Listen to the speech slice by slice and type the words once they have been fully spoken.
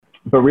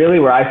But really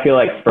where I feel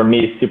like for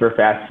me, super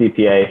fast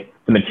CPA,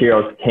 the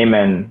materials came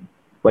in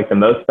like the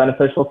most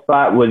beneficial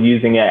spot was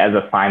using it as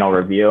a final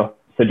review.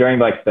 So during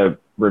like the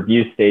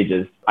review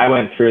stages, I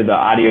went through the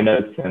audio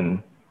notes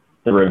and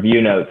the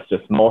review notes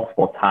just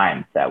multiple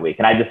times that week.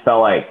 And I just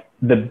felt like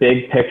the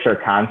big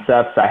picture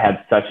concepts I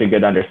had such a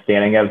good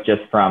understanding of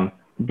just from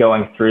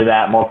going through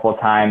that multiple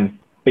times.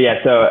 But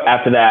yeah, so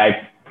after that,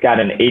 I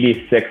got an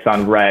 86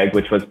 on reg,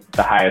 which was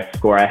the highest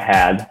score I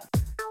had.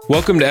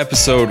 Welcome to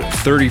episode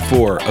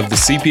 34 of the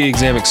CPA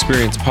Exam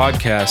Experience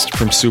podcast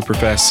from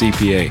Superfast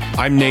CPA.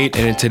 I'm Nate,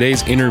 and in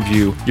today's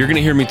interview, you're going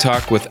to hear me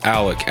talk with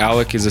Alec.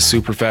 Alec is a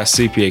Superfast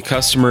CPA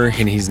customer,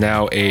 and he's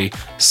now a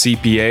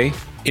CPA.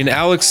 In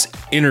Alec's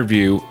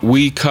interview,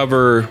 we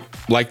cover,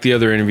 like the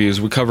other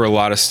interviews, we cover a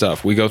lot of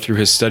stuff. We go through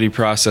his study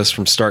process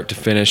from start to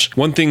finish.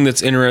 One thing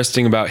that's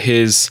interesting about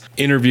his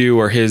interview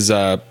or his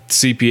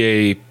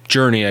CPA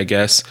journey, I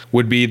guess,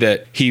 would be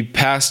that he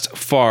passed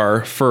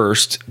FAR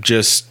first,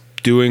 just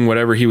doing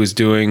whatever he was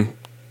doing,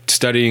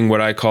 studying what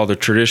I call the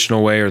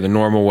traditional way or the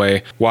normal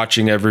way,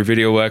 watching every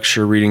video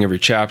lecture, reading every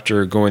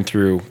chapter, going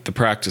through the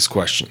practice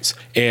questions.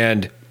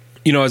 And,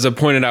 you know, as I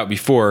pointed out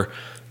before,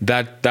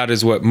 that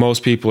is what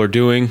most people are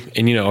doing.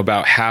 And, you know,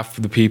 about half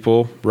of the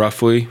people,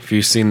 roughly, if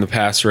you've seen the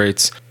pass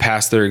rates,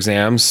 pass their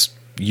exams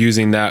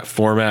using that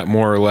format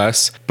more or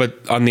less. But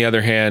on the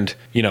other hand,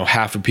 you know,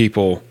 half of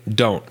people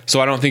don't. So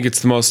I don't think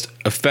it's the most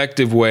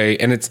effective way.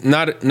 And it's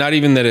not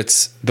even that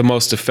it's the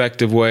most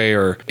effective way,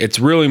 or it's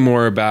really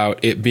more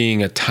about it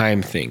being a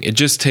time thing. It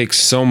just takes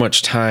so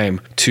much time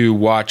to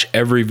watch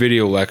every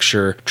video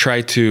lecture,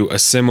 try to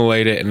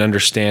assimilate it and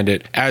understand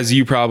it. As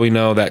you probably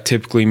know, that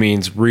typically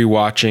means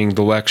rewatching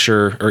the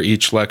lecture or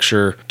each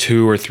lecture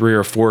 2 or 3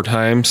 or 4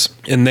 times,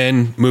 and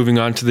then moving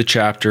on to the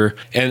chapter.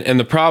 And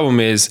the problem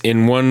is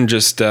in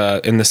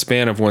the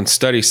span of one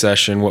study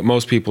session, what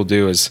most people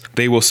do is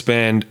they will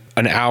spend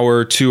an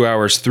hour, 2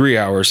 hours, 3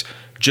 hours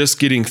just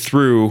getting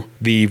through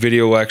the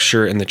video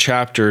lecture and the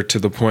chapter to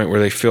the point where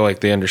they feel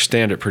like they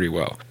understand it pretty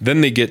well.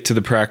 Then they get to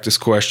the practice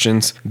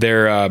questions.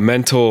 Their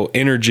mental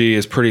energy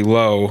is pretty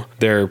low.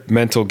 Their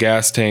mental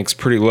gas tank's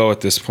pretty low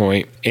at this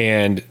point.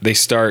 And they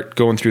start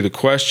going through the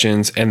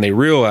questions and they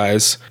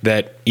realize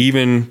that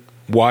even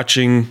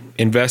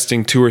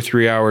investing 2 or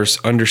 3 hours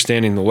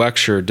understanding the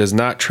lecture does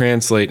not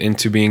translate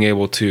into being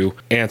able to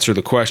answer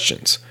the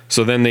questions.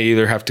 So then they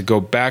either have to go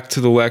back to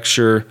the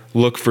lecture,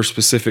 look for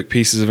specific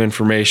pieces of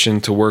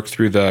information to work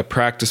through the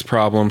practice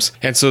problems.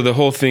 And so the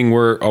whole thing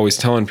we're always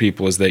telling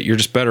people is that you're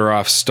just better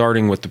off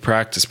starting with the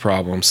practice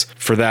problems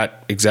for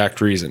that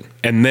exact reason,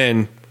 and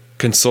then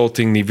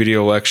consulting the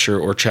video lecture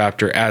or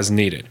chapter as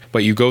needed.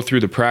 But you go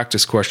through the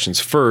practice questions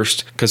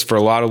first, because for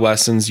a lot of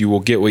lessons, you will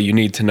get what you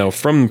need to know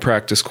from the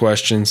practice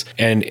questions.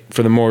 And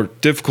for the more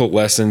difficult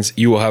lessons,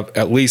 you will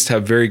at least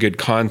have very good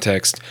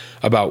context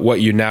about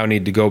what you now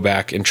need to go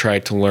back and try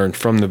to learn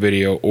from the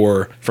video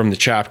or from the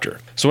chapter.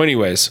 So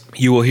anyways,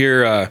 you will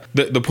hear,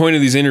 the point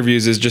of these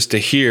interviews is just to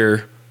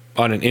hear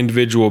on an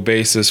individual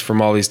basis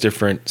from all these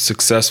different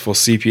successful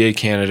CPA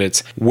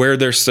candidates where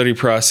their study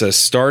process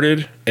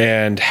started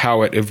and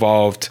how it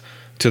evolved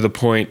to the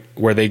point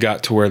where they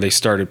got to where they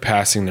started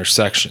passing their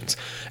sections.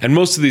 And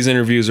most of these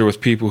interviews are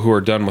with people who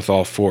are done with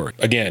all 4.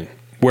 Again,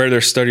 where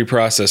their study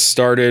process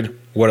started,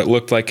 what it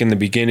looked like in the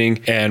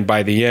beginning, and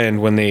by the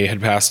end, when they had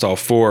passed all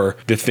 4,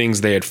 the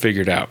things they had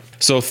figured out.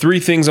 So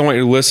 3 things I want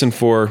you to listen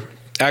for.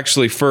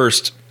 Actually,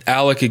 first,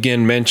 Alec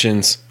again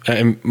mentions,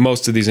 and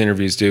most of these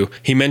interviews do,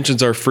 he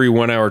mentions our free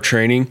 1-hour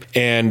training.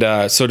 And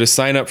so to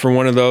sign up for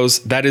one of those,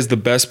 that is the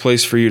best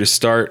place for you to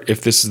start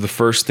if this is the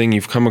first thing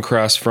you've come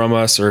across from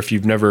us, or if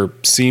you've never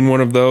seen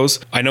one of those.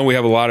 I know we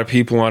have a lot of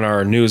people on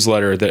our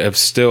newsletter that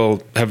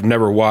have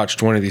never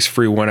watched one of these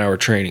free 1-hour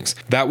trainings.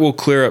 That will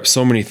clear up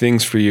so many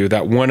things for you.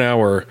 That 1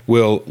 hour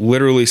will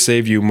literally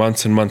save you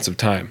months and months of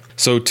time.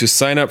 So to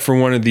sign up for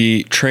one of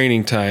the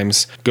training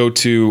times, go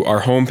to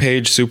our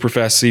homepage,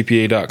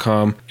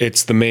 superfastcpa.com.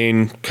 It's the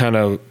main kind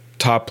of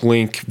top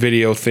link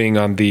video thing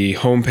on the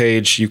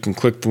homepage. You can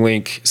click the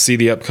link, see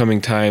the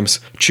upcoming times,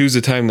 choose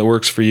a time that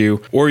works for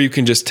you, or you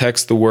can just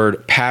text the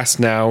word pass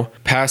now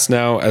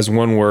as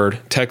one word,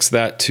 text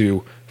that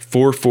to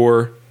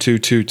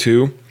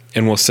 44222,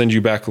 and we'll send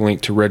you back a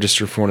link to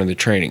register for one of the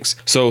trainings.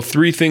 So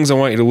 3 things I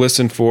want you to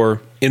listen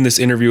for in this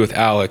interview with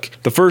Alec.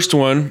 The first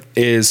one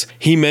is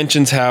he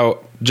mentions how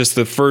just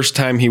the first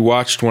time he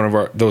watched one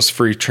of those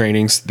free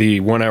trainings, the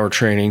 1-hour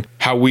training,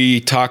 how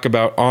we talk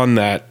about on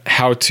that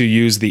how to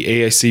use the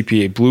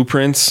AICPA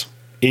blueprints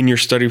in your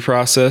study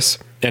process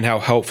and how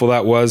helpful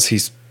that was.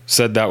 He's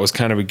said that was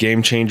kind of a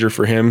game changer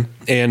for him.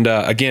 And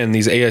again,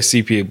 these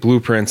AICPA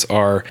blueprints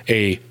are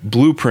a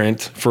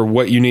blueprint for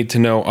what you need to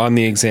know on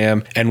the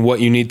exam and what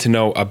you need to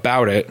know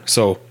about it.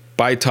 So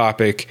by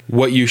topic,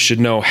 what you should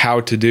know how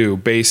to do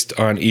based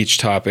on each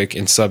topic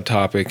and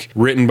subtopic,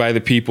 written by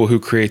the people who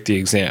create the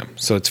exam.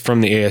 So it's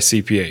from the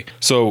AICPA.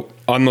 So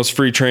on those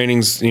free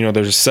trainings, you know,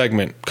 there's a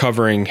segment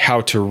covering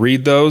how to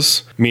read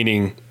those,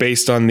 meaning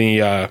based on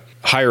the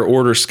higher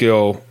order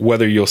skill,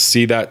 whether you'll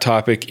see that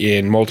topic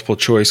in multiple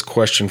choice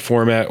question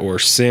format or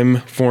sim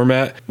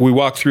format. We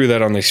walk through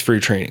that on these free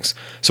trainings.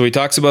 So he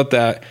talks about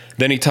that.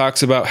 Then he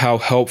talks about how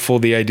helpful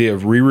the idea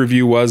of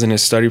re-review was in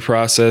his study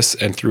process,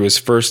 and through his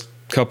first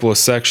couple of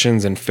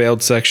sections and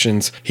failed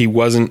sections, he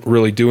wasn't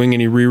really doing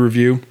any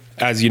re-review.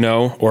 As you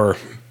know, or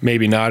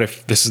maybe not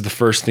if this is the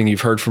first thing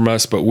you've heard from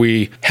us, but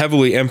we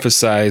heavily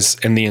emphasize,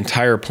 and the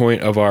entire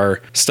point of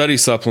our study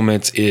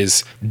supplements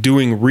is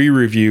doing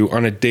re-review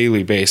on a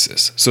daily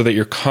basis so that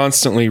you're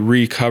constantly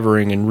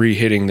recovering and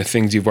re-hitting the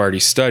things you've already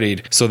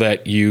studied so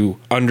that you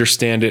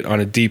understand it on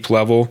a deep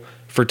level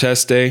for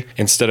test day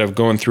instead of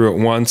going through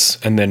it once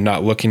and then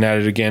not looking at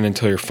it again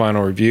until your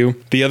final review.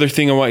 The other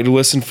thing I want you to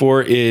listen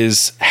for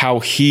is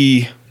how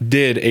he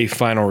did a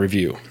final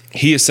review.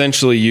 He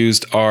essentially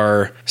used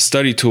our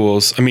study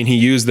tools. I mean, he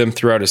used them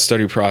throughout his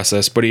study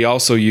process, but he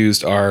also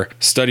used our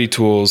study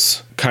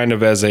tools kind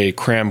of as a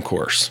cram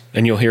course.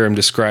 And you'll hear him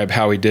describe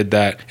how he did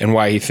that and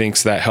why he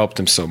thinks that helped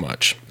him so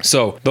much.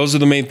 So those are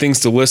the main things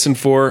to listen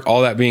for.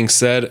 All that being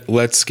said,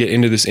 let's get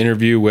into this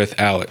interview with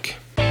Alec.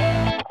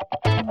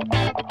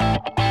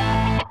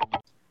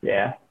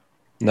 Yeah.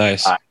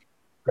 Nice. I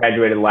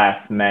graduated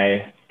last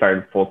May,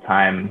 started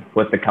full-time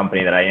with the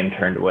company that I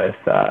interned with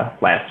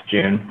last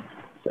June.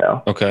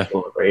 So okay. A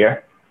little over a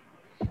year.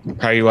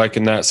 How are you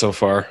liking that so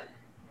far?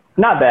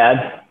 Not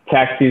bad.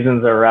 Tax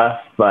seasons are rough,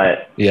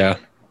 but yeah,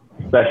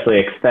 especially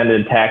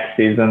extended tax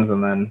seasons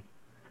and then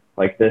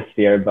like this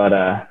year, but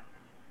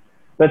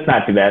that's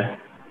not too bad.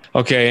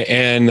 Okay,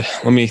 and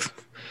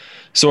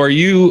so are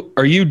you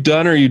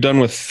done or are you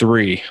done with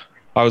 3?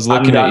 I was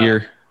looking at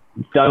your...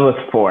 Done with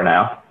 4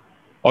 now.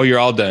 Oh, you're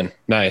all done.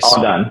 Nice.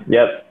 All done.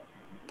 Yep.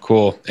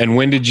 Cool. And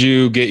when did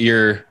you get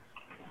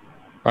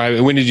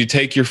when did you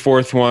take your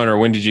 4th one, or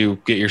when did you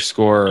get your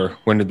score, or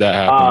when did that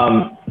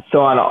happen?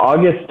 So on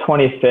August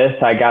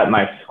 25th, I got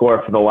my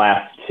score for the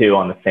last 2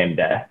 on the same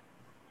day.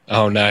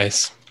 Oh,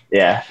 nice.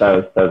 Yeah,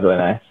 that was really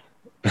nice.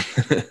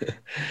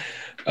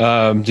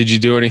 Did you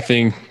do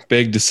anything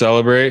big to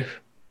celebrate?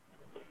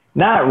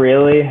 Not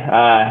really.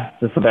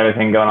 Just with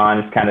everything going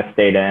on, just kind of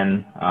stayed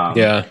in.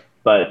 Yeah.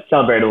 But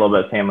celebrate a little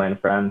bit with family and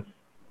friends.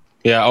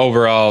 Yeah,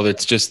 overall,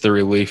 it's just the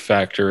relief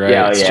factor, right?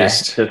 Yeah,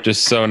 it's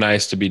just so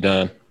nice to be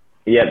done.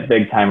 Yep,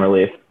 big time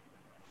relief.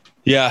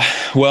 Yeah.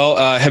 Well,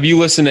 have you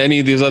listened to any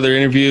of these other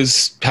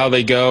interviews, how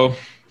they go?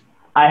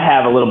 I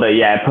have a little bit.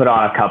 Yeah, I put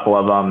on a couple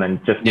of them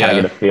and just kind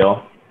of get a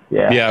feel.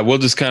 Yeah. Yeah, we'll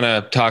just kind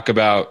of talk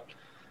about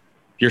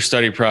your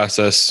study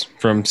process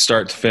from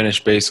start to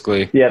finish,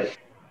 basically. Yep.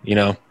 You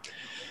know,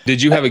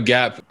 did you have a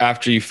gap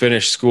after you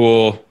finished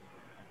school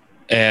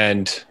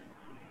and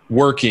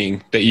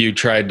working that you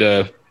tried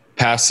to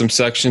pass some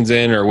sections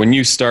in, or when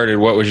you started,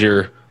 what was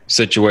your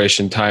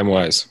situation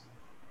time-wise?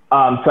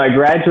 So I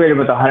graduated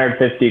with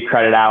 150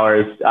 credit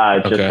hours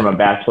just from a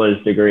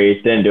bachelor's degree.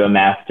 Didn't do a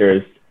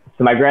master's.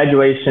 So my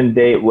graduation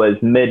date was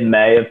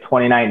mid-May of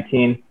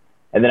 2019,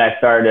 and then I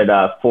started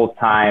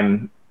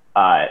full-time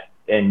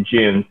in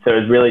June. So it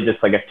was really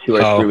just like a 2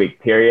 or 3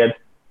 week period.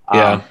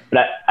 But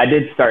I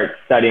did start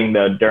studying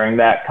though during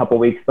that couple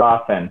weeks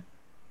off, and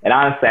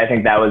honestly, I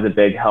think that was a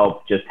big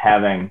help, just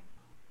having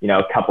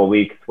a couple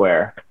weeks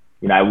where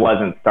I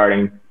wasn't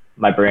starting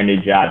my brand new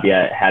job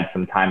yet, had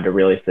some time to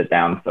really sit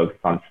down, focus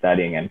on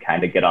studying, and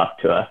kind of get off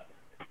to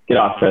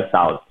a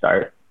solid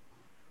start.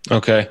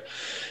 Okay.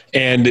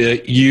 And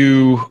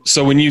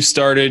so when you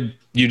started,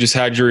 you just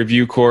had your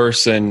review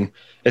course, and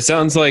it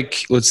sounds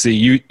like, let's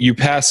see, you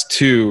passed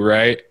 2,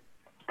 right?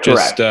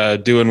 Correct.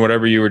 Just doing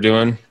whatever you were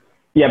doing?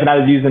 Yeah, but I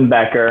was using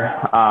Becker.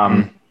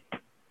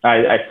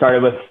 I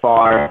started with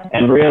FAR,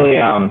 and really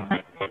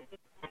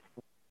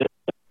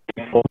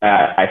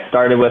I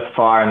started with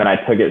FAR, and then I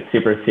took it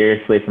super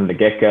seriously from the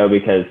get-go,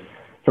 because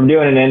from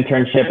doing an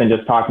internship and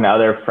just talking to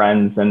other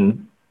friends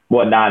and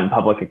whatnot in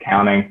public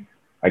accounting,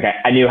 like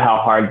I knew how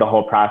hard the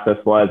whole process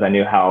was. I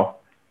knew how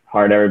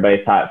hard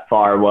everybody thought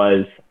FAR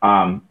was.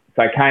 So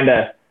I kind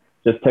of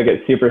just took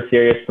it super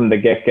serious from the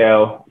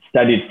get-go,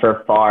 studied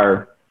for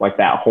FAR like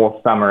that whole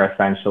summer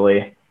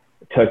essentially,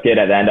 took it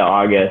at the end of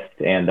August,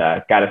 and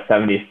got a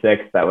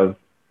 76. That was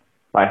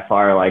by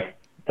far like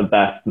the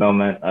best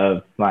moment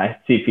of my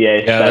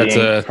CPA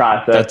studying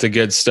process. That's a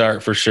good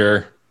start for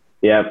sure.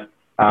 Yep.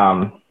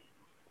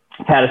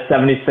 Had a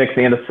 76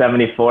 and a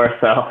 74,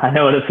 so I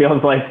know what it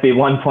feels like to be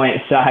 1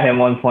 point shy and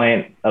 1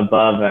 point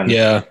above. And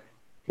yeah,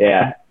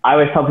 I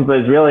always tell people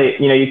it's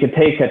really, you could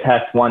take a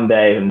test one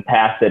day and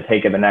pass it,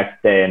 take it the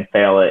next day and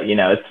fail it.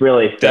 It's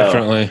really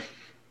definitely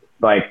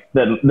like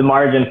the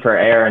margin for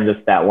error in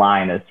just that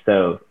line is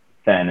so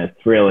thin.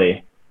 It's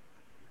really,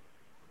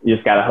 you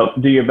just got to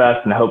do your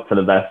best and hope for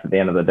the best at the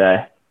end of the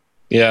day.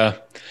 Yeah.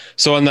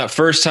 So on that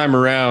first time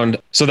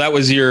around, so that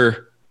was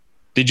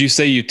did you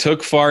say you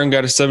took FAR and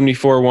got a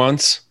 74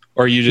 once,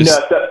 or you just?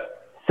 No,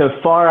 so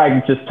FAR, I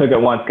just took it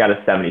once, got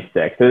a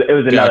 76. It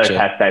was another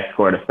test I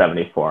scored a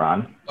 74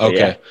 on. Okay.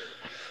 Yeah.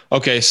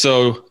 Okay.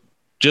 So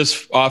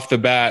just off the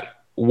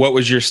bat, what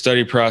was your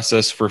study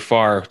process for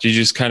FAR? Did you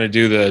just kind of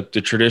do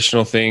the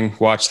traditional thing,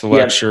 watch the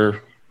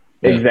lecture?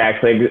 Yeah.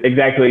 Exactly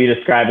what you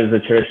described as the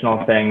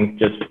traditional thing,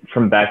 just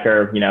from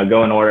Becker,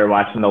 go in order,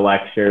 watching the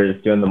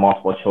lectures, doing the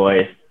multiple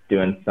choice,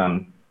 doing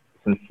some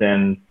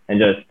sims, and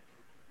just,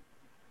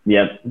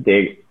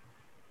 the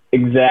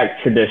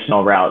exact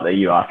traditional route that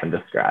you often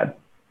describe.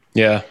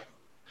 Yeah.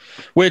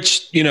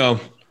 Which,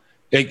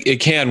 it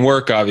can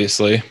work,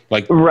 obviously.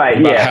 Like right,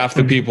 about half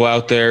the people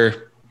out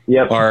there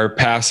are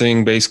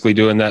passing, basically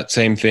doing that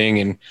same thing.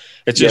 And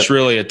it's just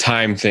really a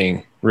time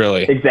thing,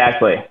 really.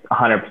 Exactly.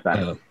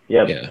 100%.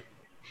 Yeah.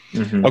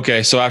 Mm-hmm.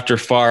 Okay. So after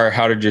FAR,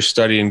 how did your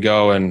studying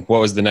go, and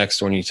what was the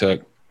next one you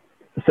took?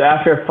 So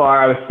after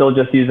FAR, I was still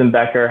just using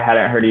Becker.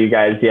 Hadn't heard of you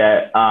guys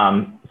yet.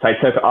 So I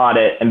took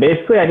audit, and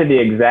basically I did the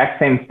exact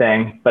same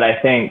thing, but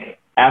I think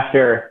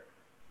after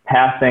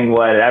passing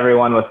what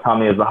everyone was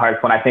telling me was the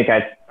hardest one, I think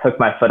I took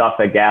my foot off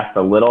the gas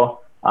a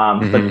little,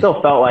 but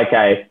still felt like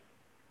I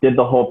did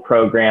the whole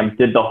program,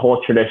 did the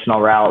whole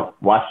traditional route,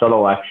 watched all the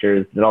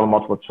lectures, did all the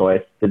multiple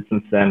choice, did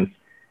some sims,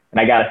 and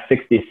I got a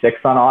 66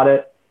 on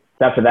audit.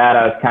 So after that,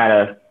 I was kind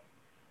of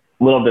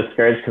a little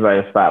discouraged because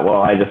I just thought,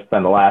 well, I just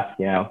spent the last,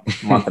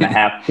 month and a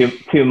half,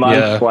 2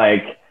 months,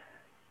 like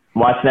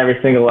watching every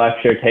single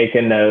lecture,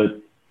 taking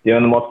notes,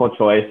 doing the multiple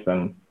choice,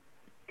 and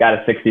got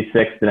a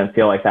 66. Didn't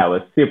feel like that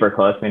was super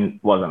close. I mean,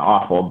 it wasn't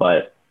awful,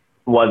 but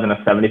wasn't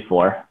a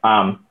 74.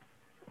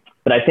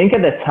 But I think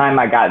at the time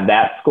I got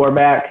that score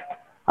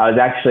back, I was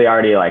actually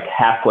already like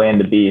halfway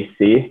into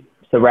BEC.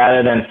 So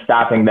rather than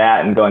stopping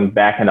that and going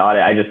back into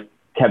audit, I just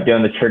kept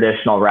doing the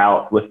traditional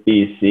route with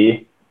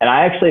BEC. And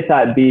I actually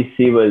thought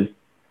BEC was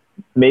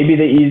maybe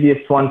the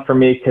easiest one for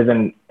me because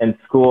in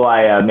school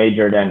I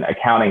majored in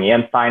accounting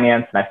and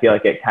finance, and I feel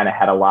like it kind of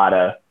had a lot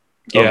of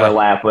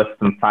overlap with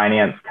some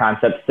finance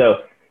concepts.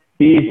 So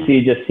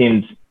BEC just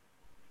seemed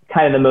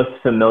kind of the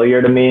most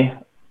familiar to me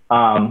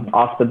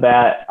off the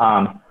bat.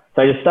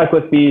 So I just stuck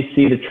with BEC,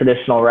 the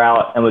traditional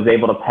route, and was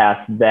able to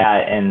pass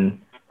that in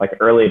like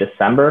early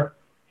December.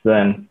 So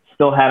then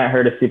still hadn't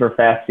heard of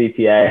Superfast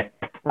CPA.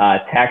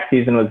 Tax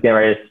season was getting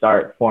ready to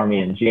start for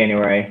me in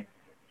January.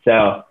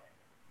 So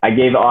I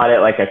gave audit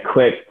like a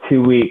quick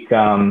 2-week,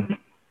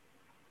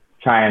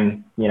 try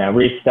and,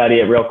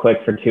 restudy it real quick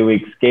for 2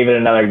 weeks, gave it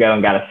another go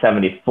and got a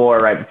 74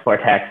 right before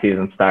tax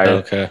season started.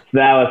 Okay. So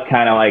that was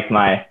kind of like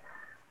my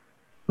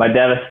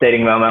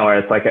devastating moment where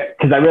it's like,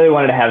 because I really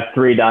wanted to have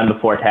 3 done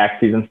before tax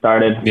season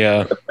started.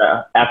 Yeah.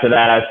 After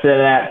that, I was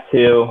sitting at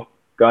 2,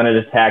 going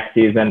into tax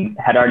season,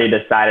 had already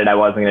decided I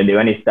wasn't going to do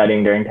any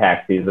studying during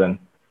tax season.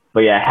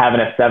 But yeah, having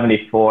a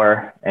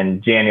 74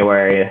 in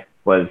January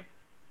was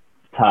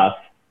tough.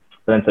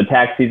 But then so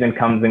tax season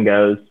comes and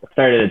goes.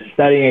 Started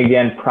studying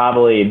again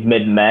probably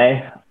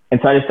mid-May. And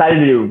so I decided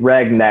to do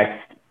reg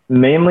next,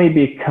 mainly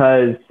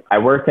because I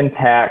work in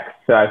tax.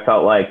 So I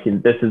felt like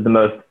this is the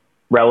most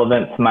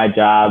relevant to my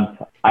job.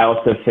 I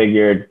also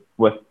figured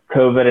with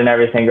COVID and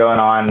everything going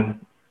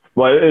on,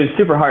 well, it was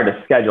super hard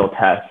to schedule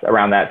tests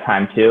around that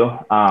time too.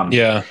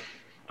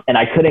 And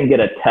I couldn't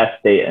get a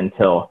test date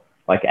until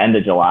like end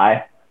of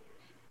July.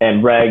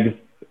 And regs,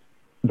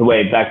 the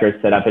way Becker's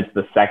set up, it's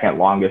the second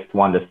longest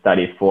one to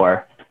study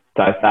for.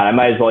 So I thought I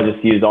might as well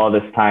just use all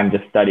this time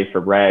to study for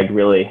reg,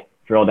 really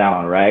drill down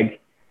on reg.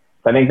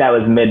 So I think that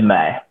was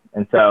mid-May.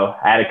 And so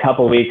I had a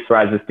couple weeks where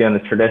I was just doing the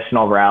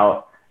traditional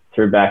route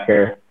through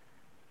Becker.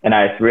 And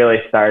I really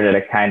started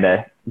to kind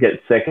of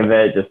get sick of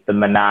it, just the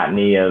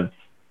monotony of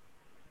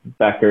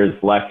Becker's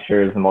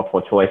lectures and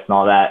multiple choice and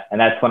all that. And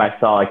that's when I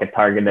saw like a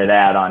targeted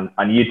ad on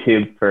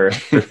YouTube for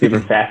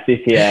Superfast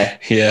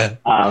CPA.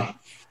 Yeah.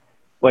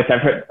 Which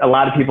I've heard a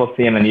lot of people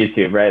see him on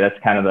YouTube, right? That's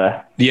kind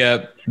of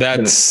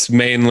that's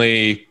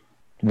mainly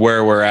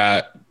where we're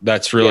at.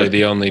 That's really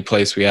the only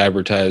place we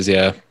advertise.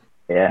 Yeah.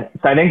 Yeah.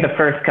 So I think the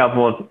first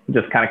couple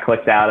just kind of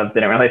clicked out of,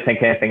 didn't really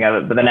think anything of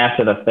it. But then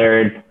after the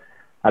third,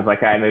 I was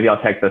like, all right, maybe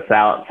I'll check this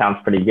out. Sounds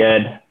pretty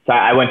good. So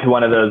I went to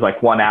one of those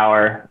like 1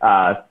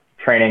 hour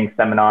training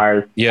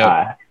seminars.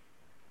 Yeah.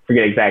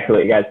 Forget exactly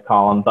what you guys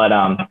call them, but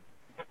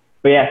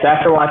yeah. So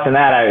after watching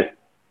that,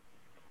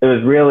 it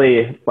was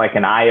really like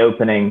an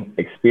eye-opening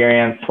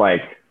experience.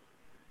 Like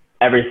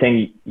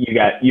everything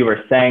you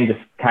were saying just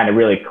kind of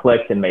really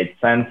clicked and made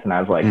sense. And I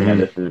was like,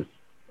 this is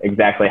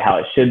exactly how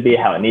it should be,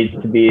 how it needs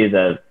to be,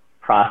 the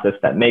process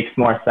that makes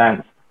more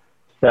sense.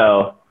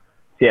 So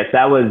yes,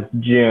 that was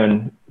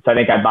June. So I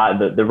think I bought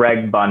the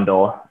reg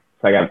bundle.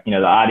 So I got, the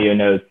audio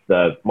notes,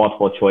 the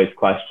multiple choice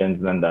questions,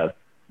 and then the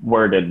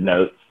worded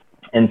notes.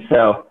 And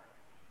so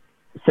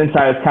since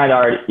I was kind of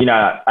already,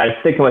 I was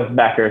sticking with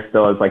Becker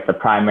still as like the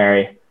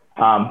primary,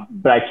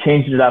 but I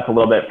changed it up a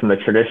little bit from the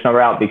traditional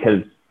route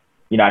because,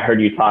 I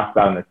heard you talk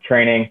about in the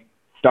training,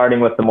 starting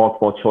with the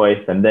multiple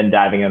choice and then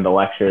diving into the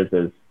lectures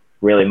is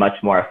really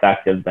much more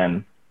effective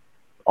than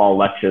all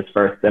lectures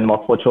first, then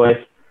multiple choice.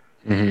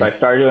 Mm-hmm. So I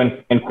started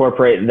to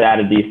incorporate that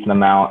a decent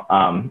amount,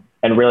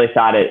 and really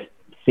thought it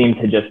seemed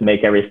to just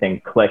make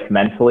everything click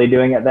mentally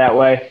doing it that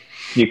way.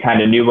 You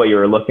kind of knew what you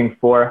were looking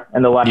for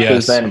in the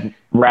lectures then,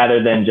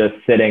 rather than just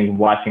sitting,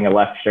 watching a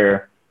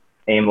lecture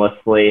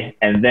aimlessly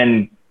and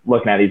then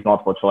looking at these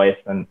multiple choice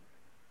and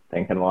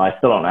thinking, well, I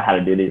still don't know how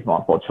to do these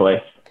multiple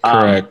choice.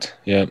 Correct.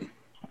 Yep.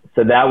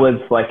 So that was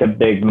like a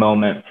big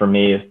moment for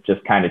me,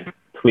 just kind of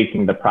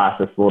tweaking the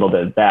process a little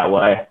bit that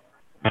way.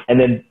 And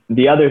then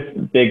the other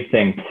big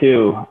thing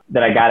too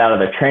that I got out of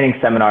the training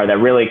seminar that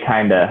really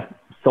kind of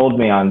sold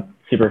me on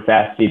super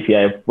fast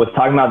CPA was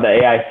talking about the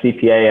AI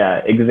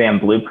CPA exam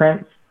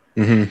blueprints.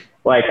 Mm-hmm.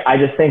 Like, I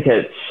just think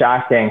it's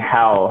shocking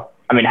how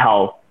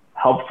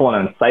helpful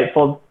and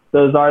insightful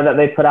those are that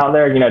they put out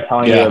there,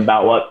 telling you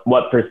about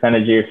what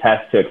percentage of your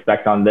test to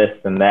expect on this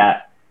and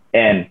that.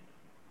 And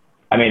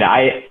I mean,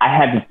 I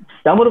had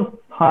stumbled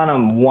upon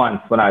them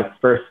once when I was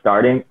first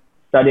studying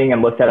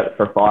and looked at it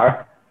for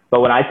FAR. But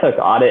when I took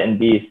audit and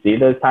BEC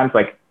those times,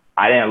 like,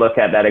 I didn't look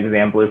at that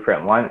exam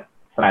blueprint once.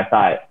 And I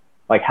thought,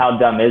 like, how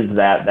dumb is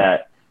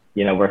that,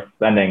 we're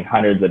spending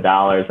hundreds of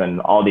dollars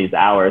and all these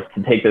hours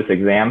to take this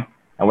exam,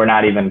 and we're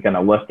not even going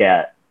to look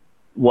at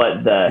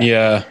what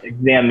the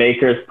exam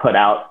makers put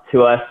out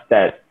to us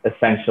that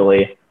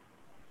essentially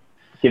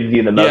gives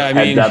you the most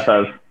heads up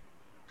of.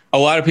 A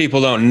lot of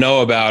people don't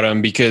know about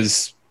them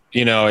because,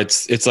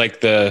 it's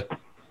like the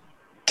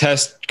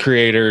test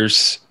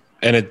creators,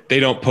 and they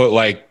don't put,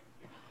 like,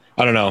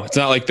 I don't know. It's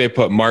not like they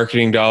put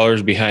marketing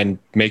dollars behind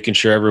making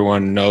sure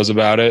everyone knows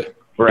about it.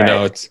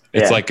 Right.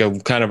 It's like a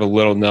kind of a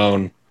little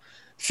known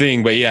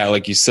thing, but yeah,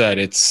 like you said,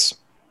 it's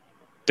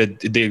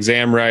the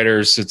exam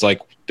writers. It's like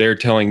they're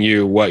telling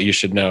you what you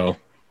should know.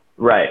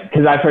 Right.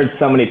 Because I've heard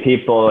so many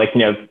people, like,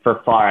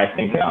 for FAR, I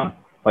think,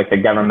 like the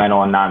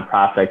governmental and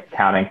nonprofit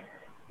accounting,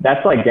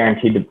 that's like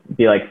guaranteed to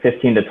be like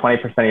 15 to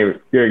 20%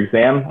 of your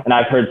exam. And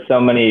I've heard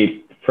so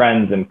many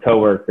friends and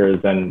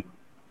coworkers and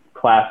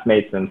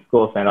classmates in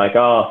school saying, like,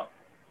 oh,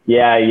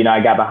 yeah,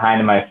 I got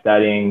behind in my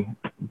studying,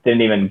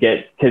 didn't even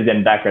get, because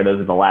in Becker, those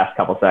are the last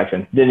couple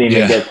sections, didn't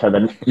even get to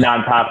the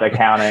nonprofit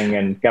accounting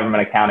and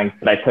government accounting,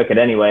 but I took it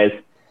anyways.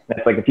 And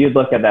it's like, if you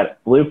look at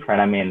that blueprint,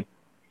 I mean,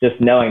 just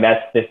knowing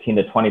that's 15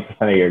 to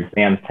 20% of your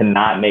exams, to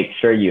not make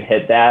sure you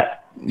hit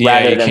that.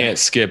 Yeah, you can't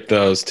skip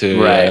those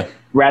too. Right. Yeah.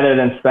 Rather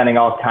than spending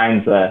all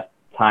kinds of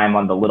time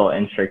on the little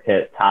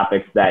intricate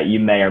topics that you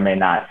may or may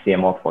not see a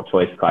multiple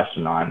choice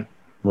question on.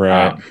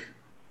 Right.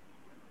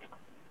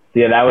 So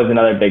yeah, that was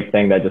another big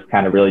thing that just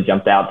kind of really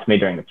jumped out to me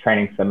during the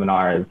training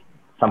seminar, is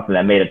something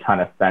that made a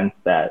ton of sense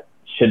that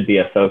should be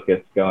a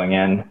focus going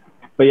in.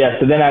 But yeah,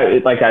 so then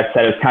like I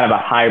said, it was kind of a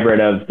hybrid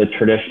of the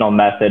traditional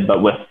method,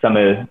 but with some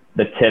of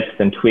the tips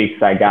and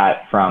tweaks I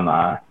got from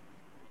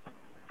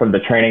the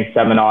training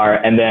seminar.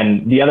 And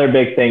then the other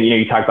big thing,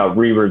 you talk about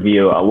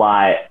re-review a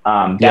lot.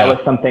 That was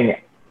something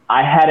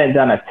I hadn't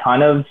done a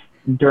ton of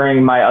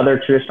during my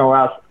other traditional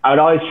routes. I would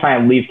always try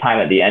and leave time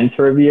at the end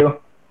to review,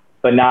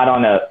 but not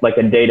on a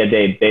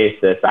day-to-day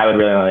basis. I would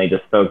really only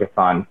just focus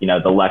on,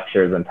 the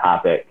lectures and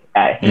topic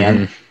at hand.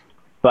 Mm-hmm.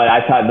 But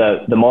I thought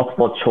the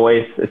multiple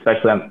choice,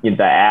 especially on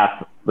the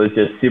app, was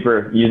just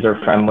super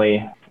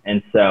user-friendly.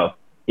 And so,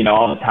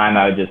 all the time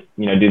I would just,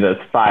 do those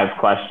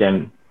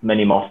 5-question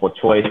mini multiple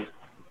choice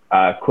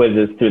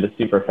quizzes through the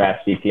Superfast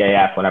CPA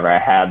app whenever I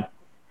had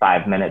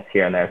 5 minutes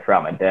here and there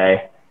throughout my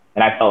day.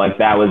 And I felt like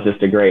that was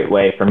just a great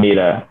way for me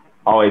to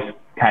always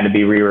kind of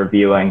be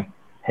re-reviewing,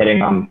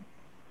 hitting on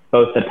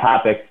both the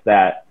topics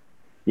that,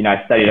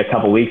 I studied a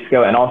couple weeks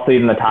ago, and also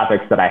even the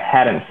topics that I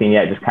hadn't seen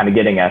yet, just kind of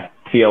getting a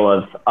feel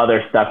of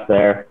other stuff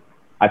there.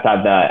 I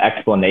thought the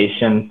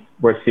explanations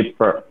were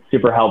super,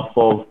 super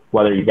helpful,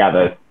 whether you got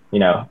it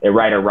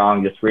right or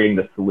wrong, just reading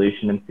the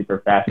solution in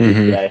Superfast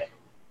CPA,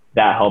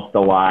 that helped a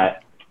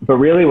lot. But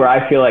really where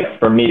I feel like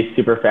for me,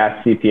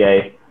 Superfast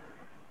CPA,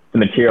 the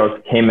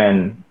materials came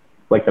in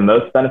like the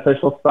most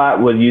beneficial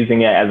spot was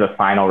using it as a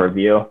final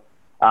review.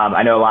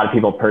 I know a lot of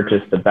people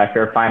purchased the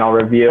Becker final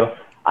review.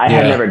 I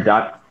had never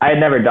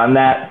done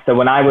that. So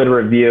when I would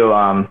review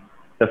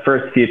the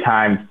first few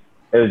times,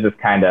 it was just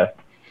kind of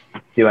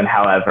doing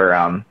however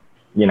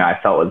I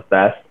felt was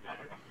best.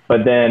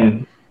 But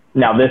then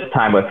now this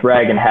time with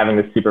Reg and having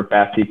the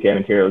Superfast CPA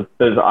materials,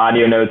 those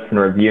audio notes and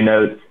review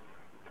notes,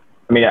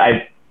 I mean,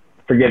 I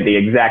forget the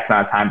exact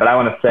amount of time, but I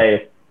want to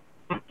say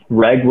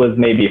Reg was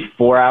maybe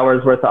 4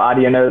 hours worth of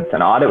audio notes,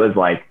 and audit was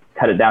like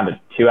cut it down to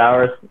 2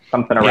 hours,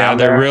 something around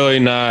there. Yeah, they're really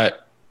not.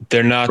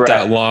 They're not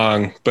that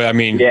long, but I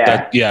mean,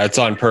 it's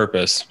on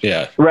purpose.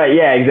 Yeah. Right.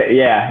 Yeah.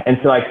 Yeah. And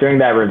so like during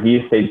that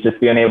review stage, just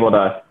being able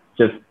to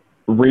just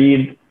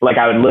read, like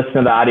I would listen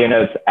to the audio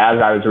notes as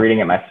I was reading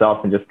it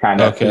myself and just kind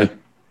of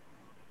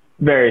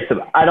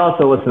I'd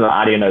also listen to the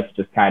audio notes,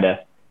 just kind of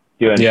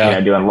doing,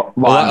 doing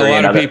laundry.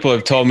 A lot of people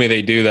have told me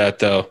they do that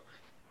though.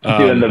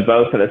 Doing the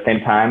both at the same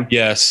time.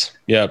 Yes.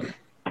 Yep.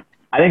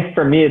 I think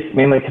for me, it's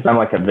mainly because I'm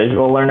like a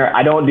visual learner.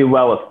 I don't do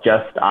well with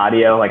just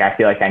audio. Like I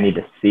feel like I need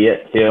to see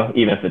it too,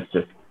 even if it's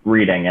just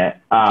reading it.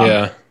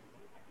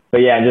 But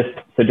yeah, just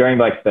so during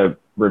like the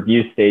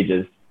review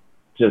stages,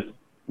 just,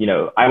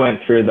 I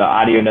went through the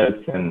audio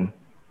notes and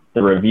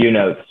the review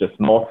notes just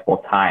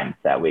multiple times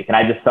that week. And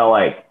I just felt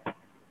like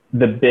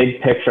the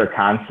big picture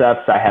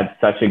concepts I had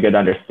such a good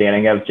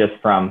understanding of just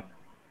from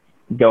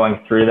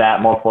going through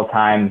that multiple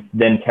times,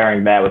 then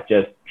pairing that with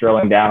just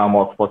drilling down on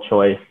multiple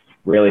choice,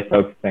 really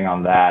focusing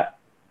on that.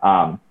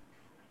 And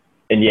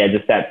yeah,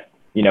 just that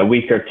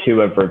week or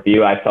two of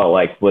review, I felt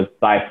like was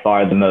by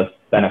far the most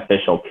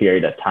beneficial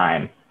period of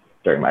time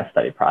during my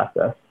study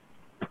process.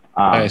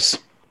 Nice.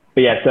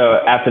 But yeah,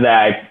 so after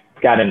that, I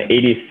got an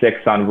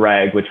 86 on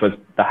reg, which was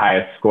the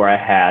highest score I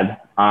had.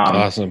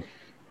 Awesome.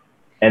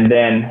 And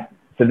then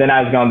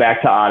I was going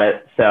back to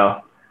audit.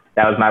 So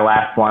that was my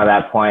last one at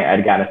that point.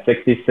 I'd gotten a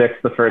 66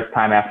 the first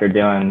time after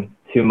doing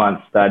 2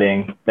 months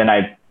studying. Then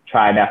I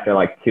tried after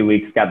like 2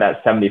 weeks, got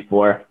that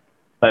 74.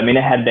 But I mean,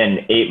 it had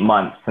been 8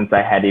 months since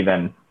I had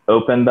even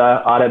opened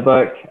the audit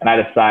book. And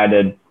I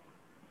decided,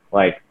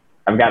 like,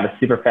 I've got the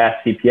super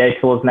fast CPA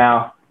tools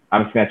now.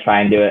 I'm just going to try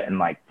and do it in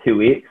like 2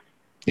 weeks.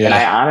 Yeah. And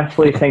I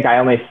honestly think I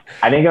only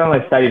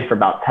studied for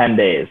about 10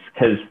 days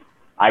because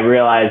I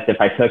realized if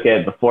I took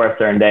it before a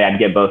certain day, I'd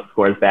get both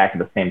scores back at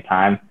the same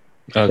time.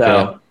 Okay.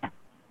 So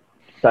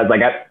I was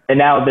like, and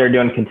now they're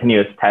doing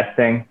continuous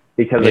testing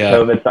because of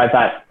COVID. So I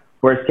thought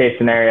worst case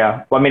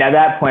scenario. Well, I mean, at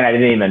that point, I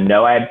didn't even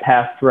know I had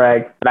passed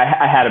reg, but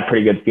I had a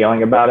pretty good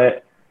feeling about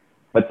it.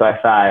 But so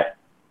I thought,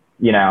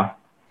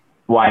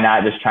 why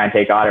not just try and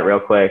take audit real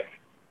quick?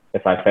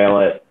 If I fail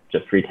it,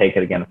 just retake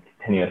it again with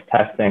continuous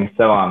testing.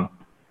 So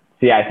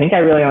yeah, I think I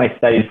really only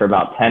studied for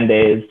about 10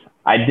 days.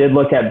 I did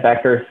look at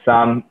Becker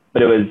some,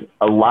 but it was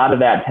a lot of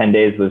that 10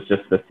 days was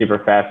just the super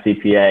fast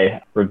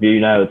CPA, review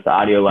notes,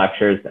 audio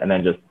lectures, and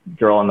then just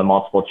drill in the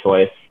multiple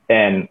choice.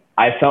 And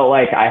I felt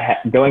like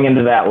going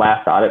into that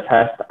last audit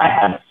test, I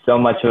had so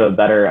much of a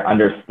better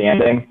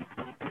understanding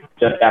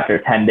just after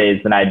 10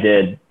 days than I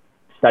did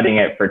studying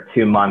it for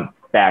 2 months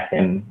back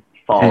in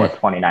fall of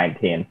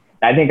 2019.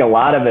 I think a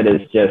lot of it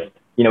is just,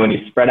 when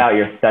you spread out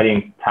your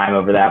studying time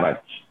over that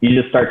much, you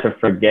just start to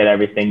forget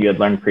everything you had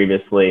learned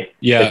previously,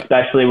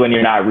 especially when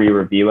you're not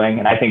re-reviewing.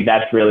 And I think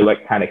that's really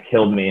what kind of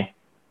killed me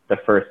the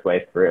first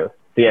way through.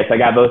 So yes, I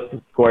got both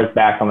scores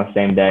back on the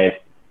same day,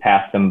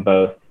 passed them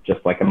both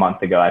just like a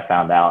month ago, I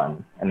found out,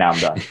 and now I'm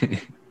done.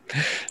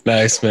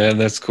 Nice, man.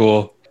 That's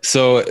cool.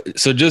 So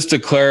just to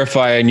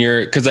clarify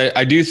because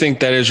I do think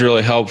that is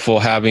really helpful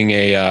having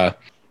a,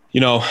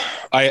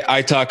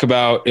 I talk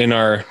about in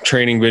our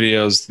training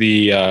videos,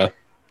 the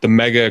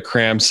mega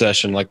cram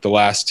session, like the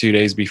last 2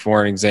 days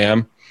before an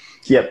exam.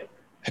 Yep.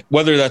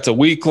 Whether that's a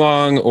week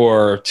long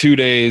or 2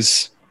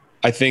 days,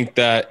 I think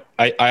that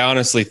I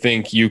honestly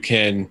think you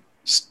can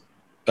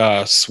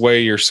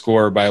sway your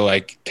score by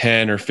like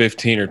 10 or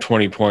 15 or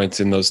 20 points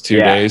in those 2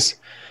 days.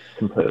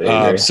 Completely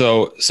agree.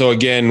 So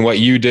again, what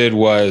you did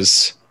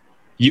was,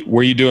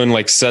 were you doing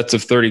like sets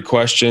of 30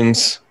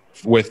 questions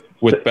with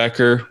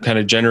Becker, kind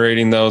of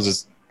generating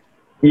those?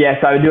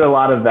 Yes, I would do a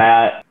lot of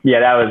that. Yeah,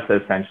 that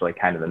was essentially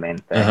kind of the main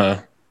thing.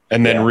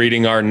 And then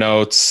reading our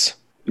notes.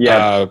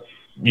 Yeah.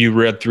 You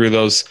read through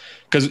those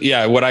because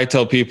what I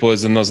tell people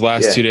is in those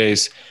last 2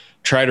 days,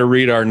 try to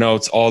read our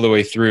notes all the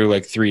way through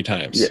like 3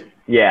 times.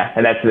 Yeah,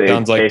 and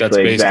sounds like that's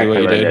basically exactly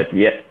what you did.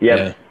 Yep.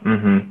 Yeah.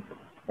 Mm-hmm.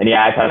 And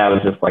I thought that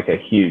was just like a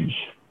huge,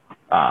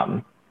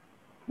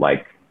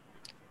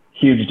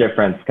 huge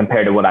difference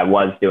compared to what I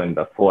was doing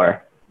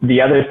before.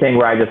 The other thing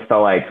where I just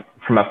felt like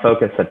from a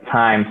focus of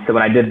time. So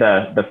when I did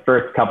the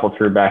first couple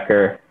through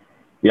Becker,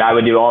 I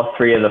would do all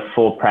 3 of the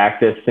full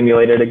practice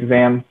simulated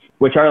exams,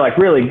 which are like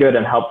really good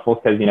and helpful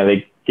because,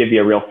 they give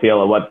you a real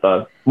feel of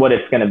what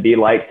it's going to be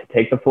like to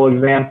take the full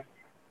exam.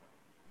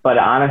 But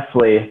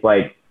honestly,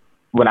 like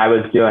when I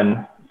was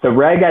doing, so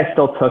reg, I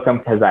still took them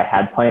because I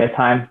had plenty of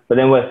time. But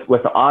then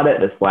with the audit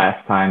this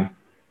last time,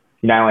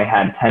 I only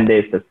had 10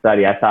 days to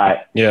study. I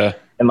thought,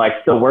 and like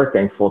still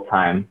working full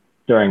time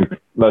during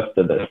most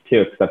of this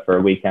too, except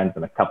for weekends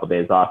and a couple of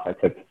days off I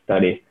took to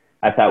study.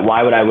 I thought,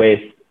 why would I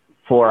waste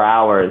 4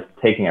 hours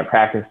taking a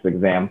practice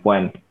exam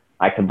when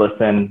I could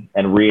listen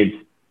and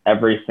read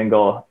every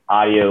single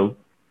audio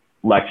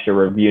lecture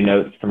review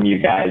notes from you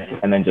guys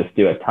and then just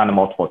do a ton of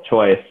multiple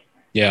choice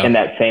in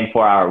that same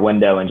 4 hour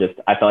window. And just,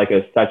 I felt like it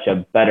was such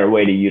a better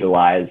way to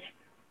utilize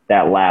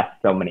that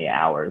last so many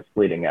hours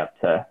leading up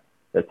to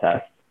the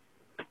test.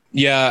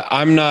 Yeah.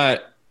 I'm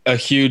not a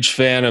huge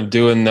fan of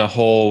doing the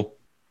whole,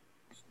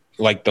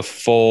 like the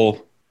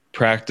full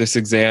practice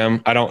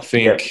exam. I don't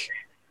think,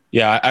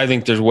 I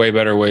think there's way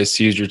better ways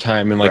to use your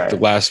time in like the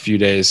last few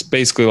days,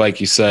 basically, like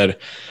you said.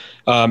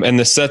 And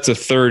the sets of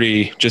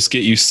 30 just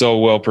get you so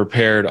well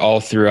prepared all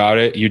throughout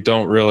it. You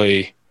don't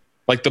really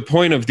like the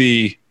point of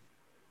the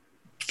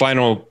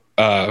final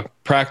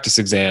practice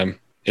exam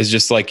is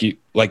just like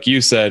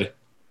you said,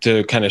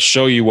 to kind of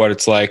show you what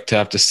it's like to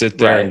have to sit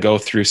there and go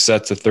through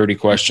sets of 30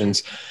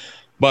 questions.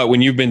 But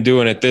when you've been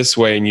doing it this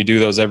way and you do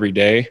those every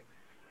day,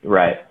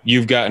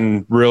 you've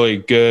gotten really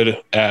good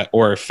at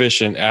or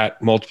efficient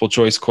at multiple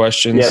choice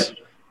questions.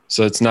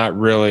 So it's not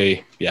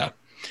really,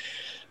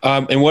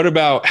 and what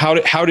about,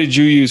 how did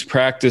you use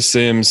practice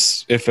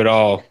sims, if at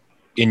all,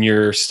 in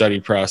your study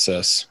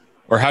process?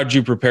 Or how did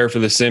you prepare for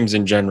the sims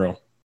in general?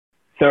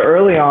 So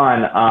early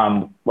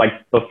on, like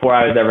before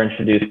I was ever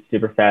introduced to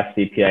super fast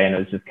CPA and I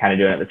was just kind of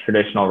doing it the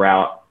traditional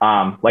route,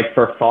 like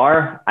for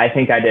FAR, I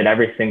think I did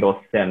every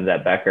single sim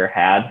that Becker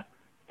had.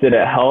 Did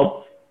it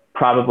help?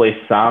 Probably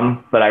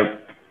some, but I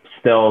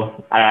just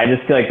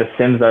feel like the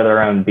sims are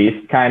their own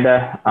beast kind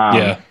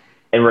of.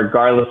 and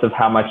regardless of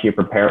how much you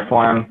prepare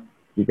for them,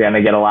 you're going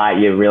to get a lot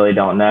you really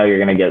don't know.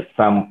 You're going to get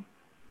some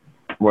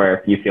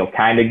where you feel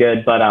kind of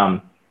good. But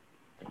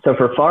so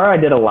for FAR, I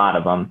did a lot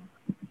of them.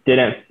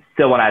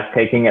 Still when I was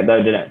taking it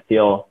though, didn't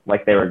feel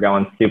like they were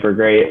going super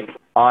great.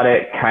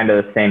 Audit, kind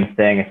of the same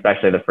thing,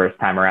 especially the first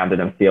time around,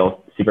 didn't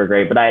feel super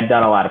great, but I had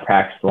done a lot of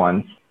practice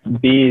ones.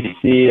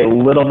 BC, a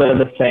little bit of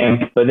the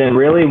same, but then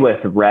really with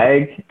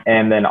reg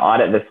and then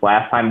audit this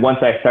last time, once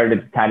I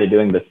started kind of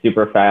doing the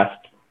super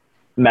fast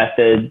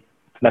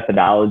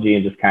methodology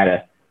and just kind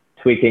of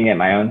tweaking it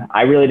my own,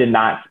 I really did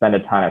not spend a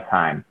ton of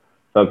time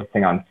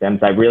focusing on sims.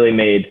 I really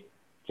made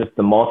just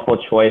the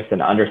multiple choice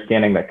and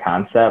understanding the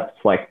concepts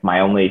like my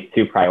only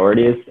two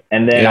priorities.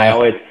 And then I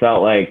always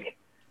felt like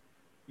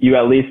you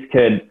at least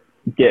could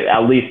get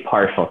at least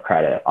partial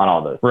credit on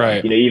all those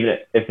right things. Even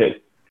if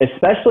it,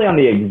 especially on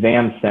the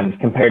exam sims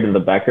compared to the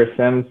Becker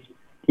sims,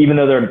 even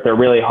though they're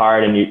really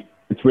hard and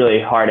it's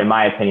really hard in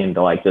my opinion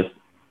to like just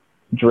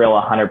drill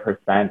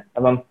 100%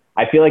 of them.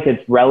 I feel like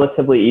it's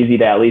relatively easy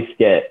to at least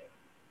get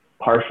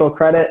partial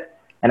credit.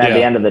 And at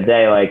the end of the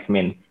day, like, I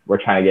mean,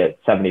 we're trying to get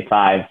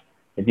 75.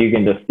 If you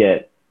can just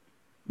get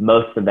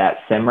most of that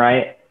sim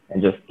right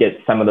and just get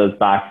some of those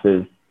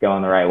boxes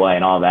going the right way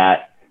and all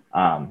that,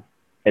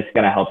 it's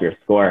going to help your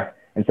score.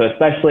 And so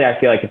especially I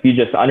feel like if you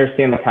just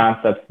understand the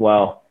concepts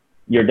well,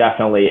 you're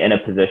definitely in a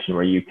position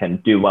where you can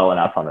do well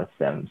enough on the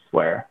sims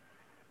where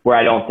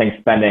I don't think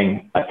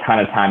spending a ton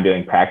of time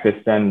doing practice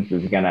sims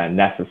is going to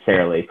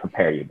necessarily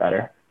prepare you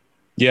better.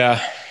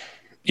 Yeah.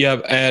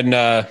 And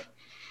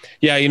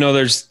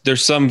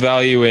there's some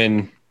value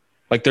in,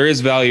 like, there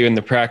is value in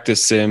the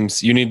practice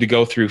sims. You need to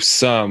go through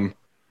some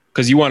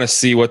because you want to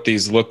see what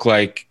these look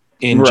like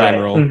in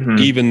general,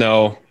 even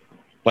though,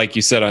 like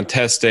you said, on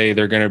test day,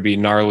 they're going to be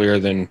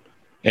gnarlier than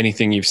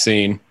anything you've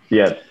seen.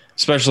 Yeah.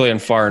 Especially on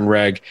FAR and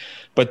reg.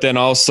 But then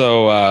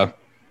also,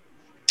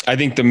 I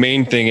think the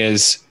main thing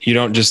is you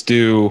don't just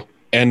do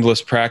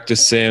endless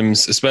practice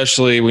sims,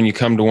 especially when you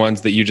come to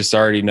ones that you just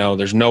already know.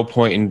 There's no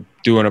point in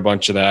doing a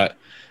bunch of that.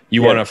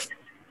 You want to,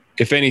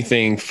 if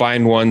anything,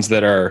 find ones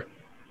that are,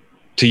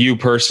 to you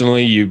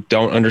personally, you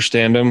don't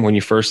understand them when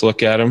you first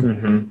look at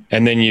them.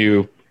 And then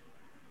you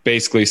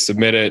basically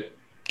submit it,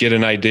 get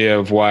an idea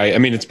of why. I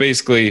mean, it's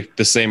basically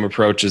the same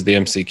approach as the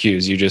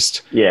MCQs. You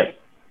just,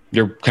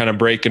 you're kind of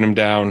breaking them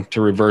down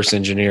to reverse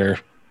engineer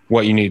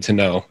what you need to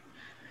know.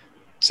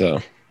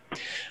 So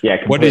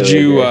what did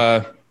you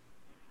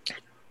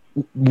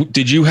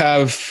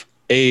have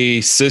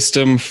a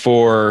system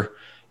for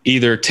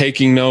either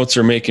taking notes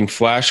or making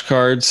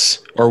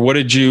flashcards, or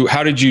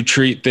how did you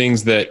treat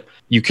things that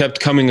you kept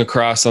coming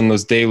across on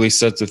those daily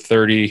sets of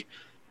 30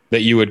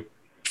 that you would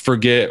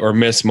forget or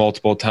miss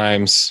multiple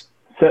times?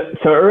 So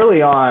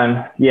early on,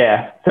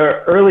 I,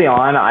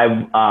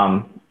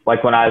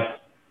 like when I was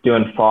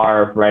doing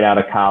FAR right out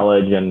of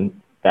college and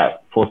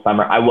that full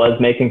summer, I was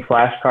making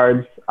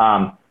flashcards,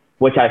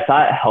 which I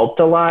thought helped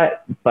a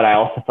lot, but I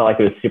also felt like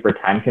it was super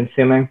time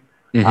consuming.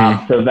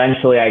 So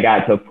eventually I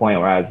got to a point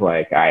where I was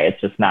like, all right,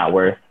 it's just not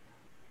worth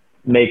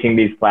making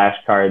these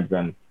flashcards,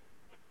 and,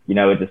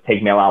 it would just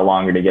take me a lot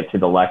longer to get through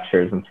the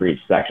lectures and through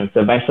each section.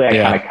 So eventually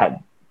I kind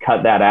of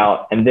cut that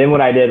out. And then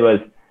what I did was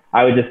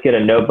I would just get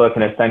a notebook,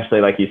 and essentially,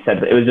 like you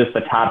said, it was just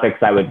the topics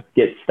I would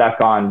get stuck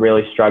on,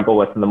 really struggle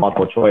with in the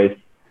multiple choice.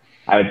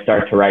 I would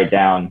start to write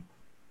down,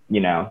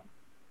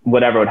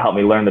 whatever would help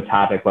me learn the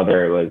topic,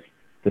 whether it was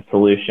the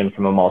solution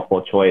from a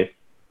multiple choice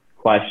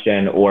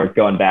question or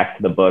going back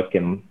to the book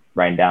and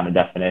writing down a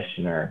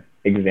definition or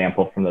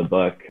example from the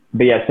book.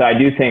 But yeah, so I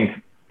do think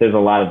there's a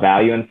lot of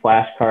value in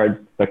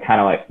flashcards, but kind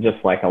of like,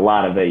 just like a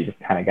lot of it, you just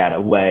kind of got to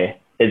weigh,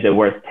 is it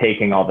worth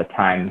taking all the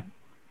time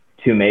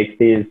to make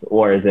these,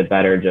 or is it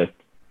better just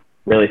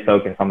really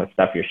focus on the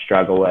stuff you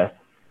struggle with,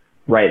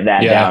 write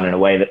that down in a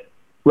way that's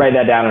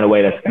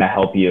going to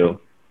help you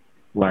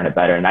learn it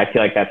better. And I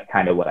feel like that's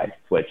kind of what I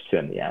switched to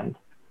in the end.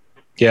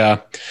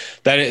 Yeah,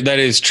 that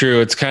is true.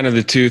 It's kind of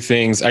the two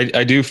things.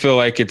 I do feel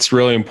like it's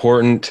really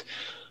important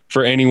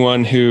for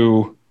anyone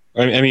who,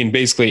 I mean,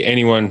 basically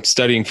anyone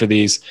studying for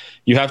these,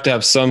 you have to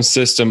have some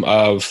system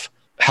of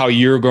how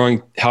you're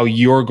going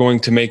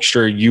to make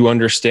sure you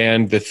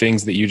understand the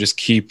things that you just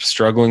keep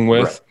struggling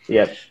with. Right.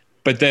 Yep.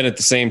 But then at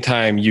the same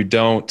time, you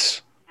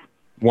don't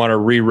want to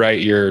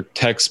rewrite your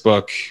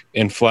textbook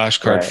in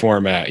flashcard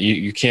format.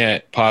 You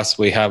can't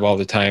possibly have all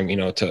the time,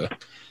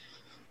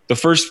 the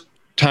first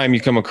time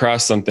you come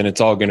across something, it's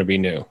all going to be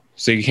new.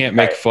 So you can't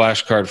make a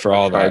flashcard for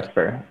all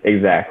that.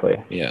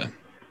 Exactly. Yeah.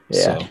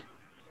 So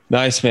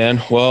nice,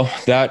 man. Well,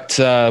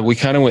 that we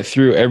kind of went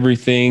through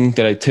everything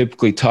that I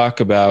typically talk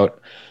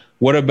about.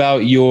 What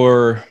about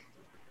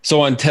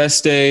so on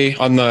test day,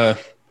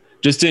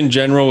 just in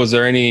general, was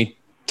there any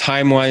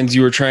timelines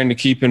you were trying to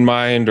keep in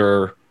mind,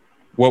 or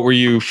what were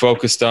you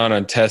focused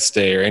on test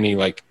day, or any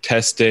like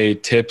test day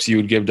tips you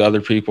would give to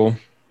other people?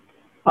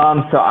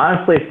 So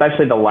honestly,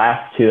 especially the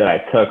last two that I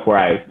took where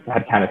I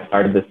had kind of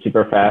started the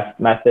super fast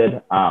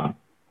method,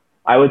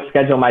 I would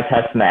schedule my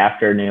test in the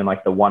afternoon,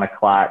 like the 1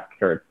 o'clock,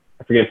 or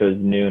I forget if it was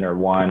noon or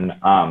 1,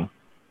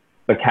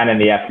 but kind of in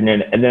the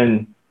afternoon. And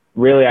then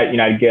really,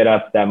 I'd get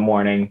up that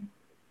morning,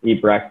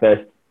 eat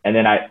breakfast, and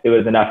then it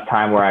was enough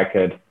time where I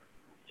could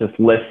just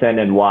listen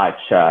and watch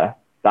the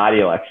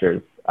audio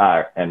lectures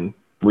and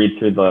read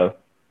through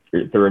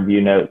the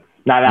review notes.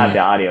 Not the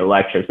audio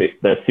lectures, but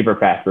the super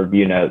fast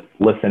review notes.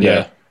 Listen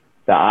to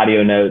the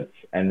audio notes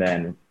and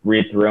then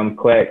read through them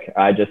quick,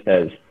 just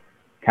as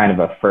kind of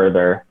a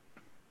further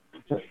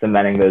just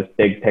cementing those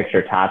big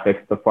picture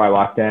topics before I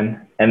walked in.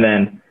 And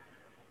then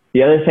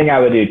the other thing I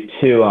would do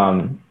too,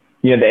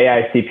 the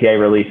AI CPA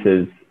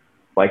releases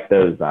like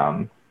those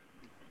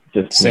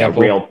just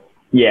sample.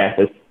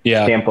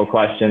 Sample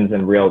questions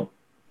and real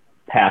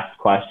past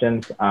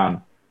questions.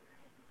 And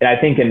I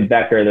think in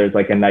Becker, there's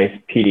like a nice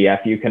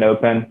PDF you can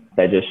open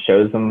that just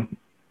shows them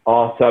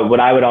all. So what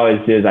I would always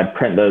do is I'd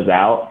print those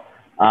out,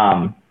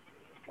 and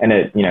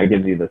it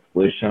gives you the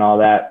solution and all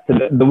that.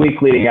 So the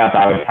week leading up,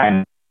 I would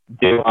kind of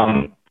do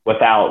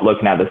without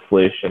looking at the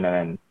solution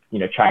and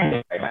trying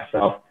to write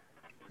myself.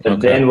 But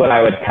then what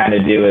I would kind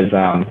of do is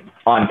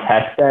on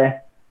test day,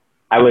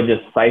 I would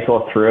just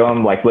cycle through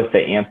them like with the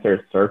answers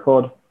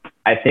circled.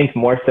 I think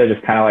more so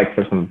just kind of like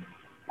for some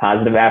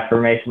positive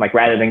affirmation, like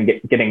rather than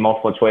getting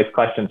multiple choice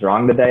questions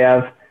wrong the day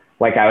of,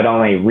 like I would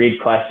only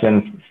read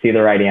questions, see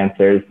the right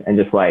answers, and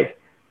just like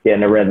get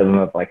in a rhythm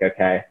of like,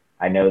 okay,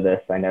 I know this,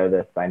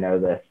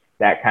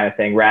 that kind of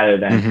thing, rather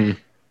than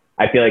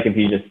I feel like if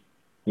you just,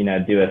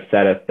 do a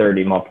set of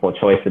 30 multiple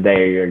choice a day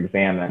or your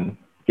exam and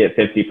get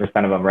 50%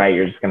 of them right,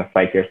 you're just going to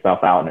psych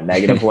yourself out in a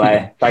negative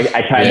way. So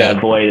I try to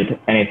avoid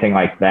anything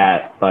like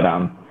that. But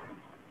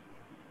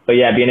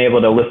yeah, being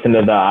able to listen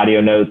to the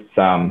audio notes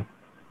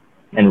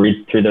and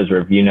read through those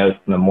review notes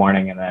in the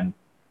morning and then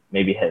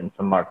maybe hitting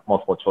some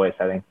multiple choice,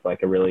 I think it's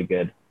like a really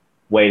good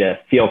way to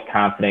feel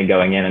confident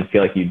going in and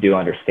feel like you do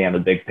understand the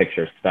big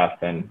picture stuff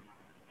and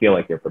feel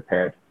like you're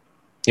prepared.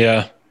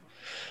 Yeah.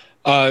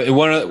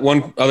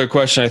 One other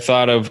question I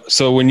thought of.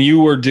 So when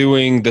you were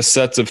doing the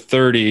sets of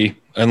 30,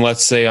 and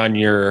let's say on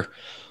your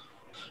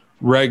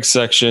reg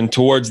section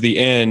towards the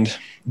end,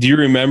 do you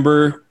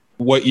remember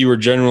what you were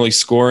generally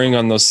scoring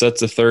on those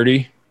sets of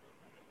 30?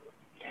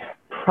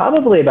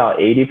 Probably about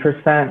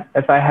 80%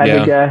 if I had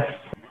to guess.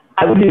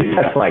 I would do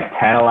sets like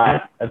 10 a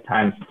lot of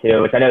times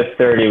too, which I know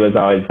 30 was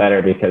always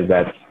better because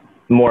that's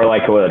more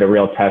like what a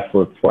real test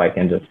looks like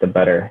and just a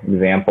better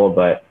example.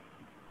 But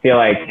I feel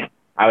like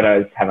I would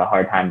always have a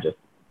hard time just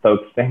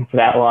focusing for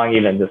that long,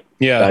 even just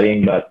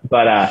studying.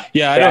 But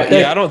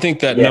I don't think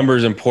that number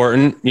is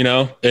important.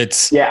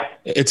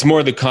 It's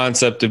more the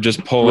concept of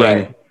just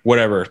pulling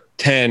whatever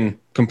 10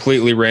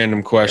 completely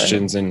random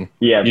questions and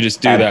you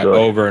just do that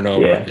over and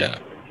over. Yeah.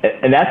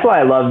 And that's why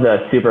I love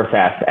the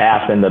Superfast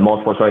app and the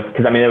multiple choice,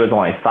 because it was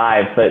only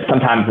 5, but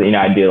sometimes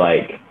I'd do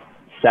like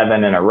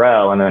 7 in a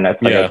row, and then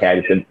it's like okay, I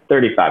just did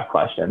 35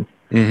 questions.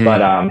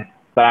 But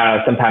I don't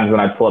know, sometimes when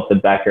I pull up the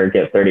Becker,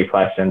 get 30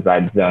 questions,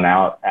 I'd zone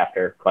out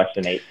after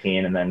question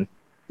 18 and then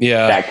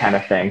that kind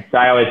of thing. So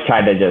I always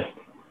tried to just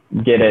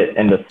get it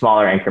into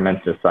smaller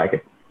increments just so I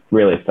could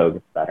really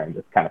focus better and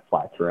just kind of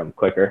fly through them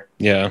quicker.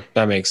 Yeah,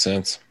 that makes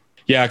sense.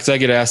 Yeah, because I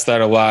get asked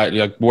that a lot.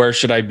 Like, where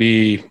should I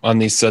be on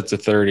these sets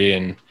of 30?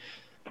 And,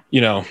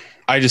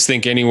 I just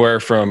think anywhere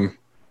from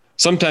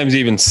sometimes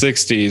even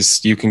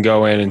 60s, you can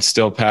go in and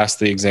still pass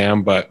the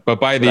exam. But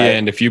by the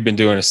end, if you've been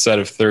doing a set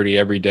of 30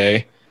 every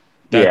day,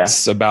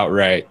 that's about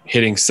right.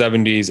 Hitting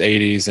 70s,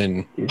 80s,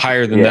 and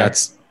higher than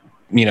that's,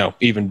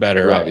 even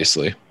better,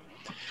 obviously.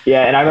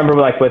 Yeah, and I remember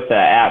like with the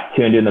app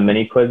too and doing the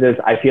mini quizzes,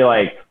 I feel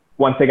like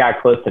once I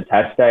got close to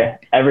test day,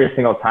 every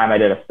single time I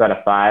did a set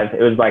of 5,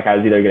 it was like I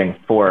was either getting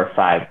 4 or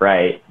 5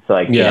 right. So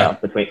like,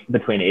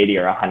 between 80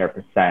 or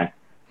 100%.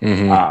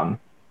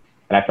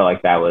 And I felt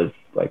like that was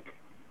like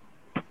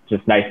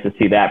just nice to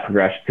see that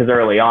progression, because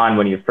early on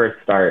when you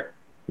first start,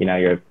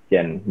 you're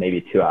getting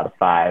maybe 2 out of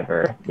 5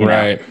 or,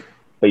 know,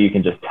 but you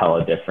can just tell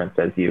a difference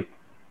as you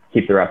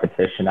keep the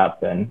repetition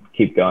up and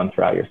keep going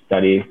throughout your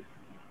study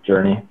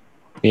journey.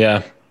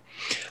 Yeah.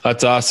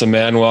 That's awesome,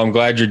 man. Well, I'm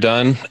glad you're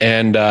done.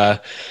 And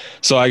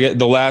so I get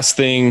the last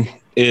thing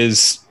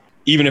is,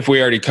 even if we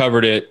already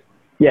covered it,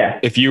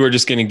 if you were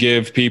just going to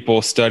give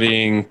people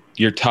studying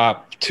your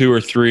top 2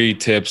 or 3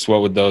 tips,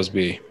 what would those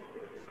be?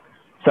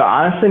 So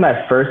honestly,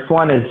 my first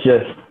one is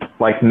just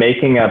like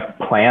making a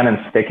plan and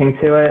sticking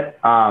to it.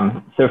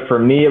 So for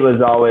me, it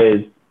was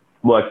always,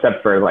 well,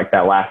 except for like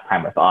that last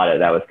time with audit,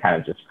 that was kind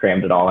of just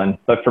crammed it all in.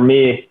 But for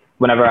me,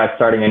 whenever I was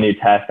starting a new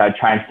test, I'd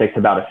try and stick to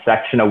about a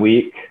section a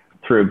week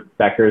through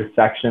Becker's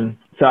section.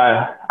 So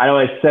I'd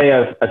always say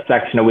a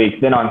section a week.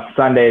 Then on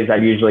Sundays,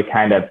 I'd usually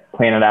kind of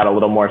plan it out a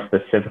little more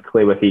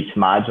specifically with each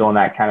module and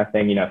that kind of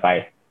thing. If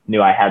I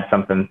knew I had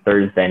something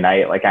Thursday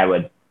night, like I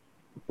would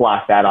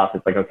block that off.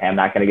 It's like, okay, I'm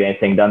not going to get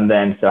anything done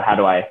then. So how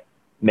do I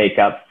make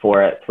up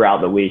for it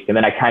throughout the week? And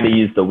then I kind of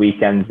use the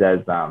weekends as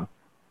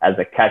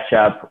a catch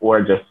up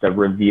or just a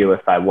review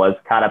if I was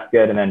caught up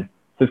good. And then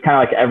so it's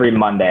kind of like every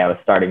Monday I was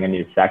starting a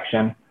new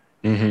section.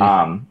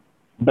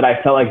 But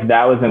I felt like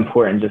that was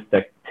important just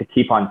to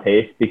keep on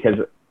pace, because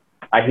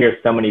I hear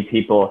so many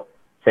people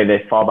say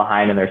they fall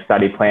behind in their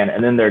study plan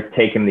and then they're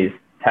taking these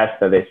tests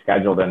that they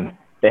scheduled and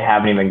they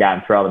haven't even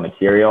gotten through all the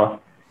material.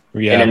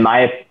 Yeah. And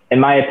in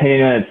my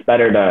opinion, it's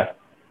better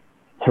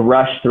to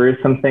rush through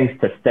some things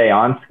to stay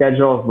on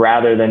schedule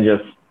rather than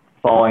just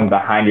falling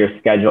behind your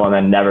schedule and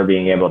then never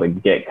being able to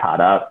get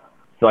caught up.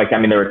 So like, I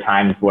mean, there were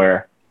times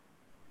where,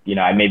 you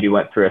know, I maybe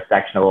went through a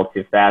section a little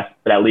too fast,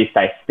 but at least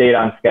I stayed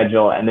on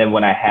schedule. And then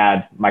when I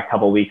had my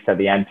couple weeks at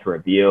the end to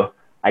review,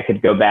 I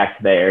could go back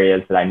to the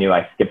areas that I knew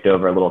I skipped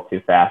over a little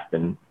too fast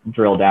and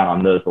drill down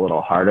on those a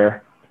little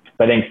harder.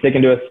 But I think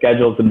sticking to a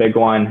schedule is a big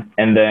one.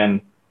 And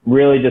then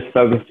really just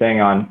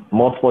focusing on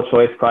multiple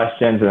choice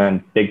questions and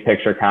then big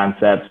picture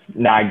concepts,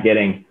 not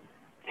getting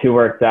too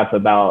worked up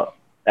about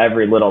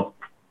every little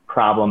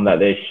problem that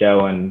they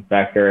show in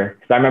Becker.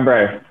 Because I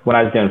remember when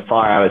I was doing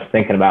FAR, I was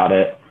thinking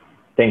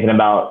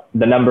about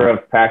the number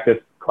of practice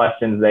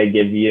questions they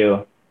give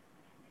you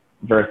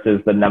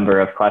versus the number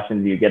of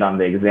questions you get on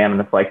the exam. And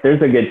it's like,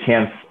 there's a good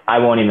chance I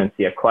won't even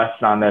see a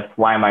question on this.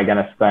 Why am I going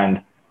to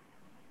spend,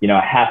 you know,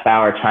 a half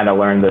hour trying to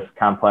learn this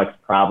complex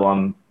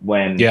problem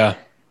when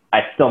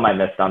I still might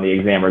miss on the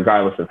exam,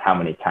 regardless of how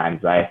many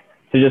times so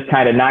just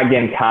kind of not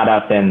getting caught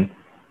up in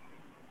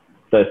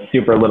the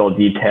super little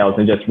details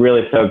and just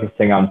really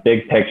focusing on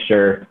big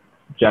picture,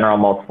 general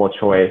multiple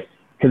choice.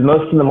 Because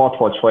most of the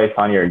multiple choice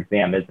on your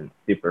exam isn't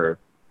super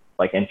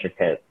like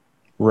intricate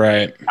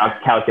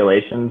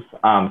calculations.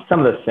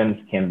 Some of the sims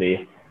can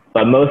be,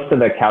 but most of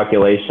the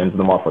calculations in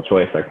the multiple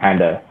choice are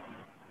kind of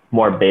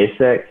more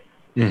basic,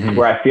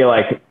 where I feel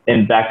like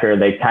in Becker,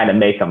 they kind of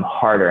make them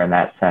harder in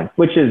that sense,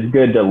 which is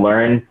good to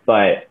learn,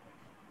 but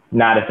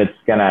not if it's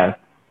going to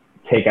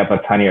take up a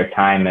ton of your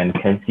time and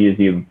confuse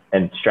you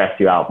and stress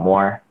you out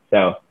more.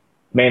 So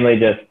mainly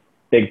just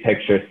big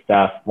picture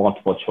stuff,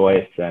 multiple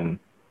choice, and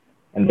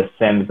the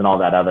sims and all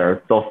that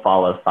other, they'll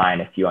follow fine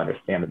if you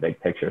understand the big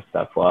picture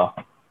stuff well.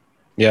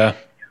 Yeah.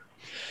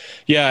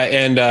 Yeah.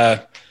 And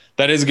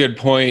that is a good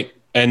point.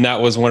 And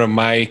that was one of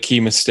my key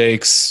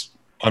mistakes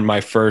on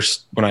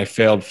when I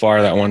failed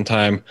FAR that one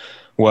time,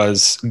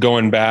 was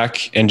going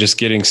back and just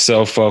getting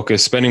so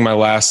focused, spending my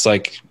last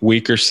like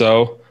week or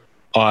so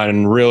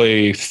on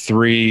really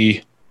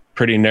 3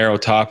 pretty narrow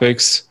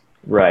topics.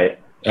 Right.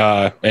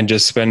 And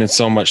just spending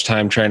so much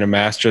time trying to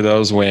master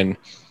those when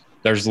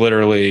there's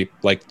literally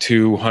like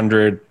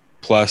 200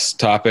 plus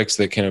topics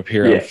that can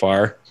appear on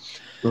FAR.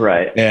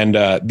 Right. And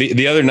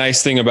the other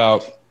nice thing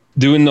about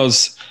doing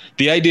those,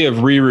 the idea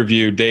of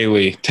re-review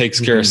daily takes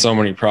care of so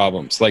many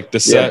problems. Like the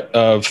set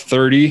of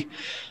 30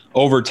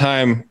 over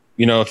time,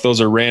 you know, if those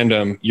are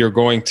random, you're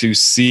going to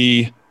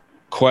see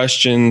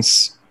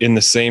questions in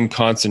the same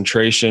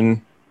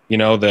concentration, you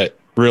know, that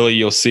really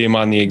you'll see them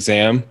on the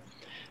exam,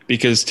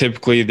 because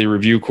typically the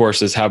review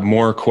courses have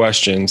more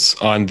questions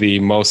on the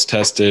most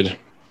tested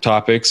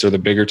topics or the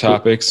bigger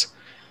topics.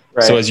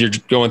 Right. So as you're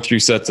going through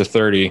sets of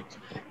 30,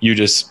 you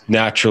just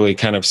naturally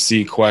kind of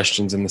see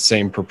questions in the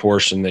same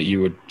proportion that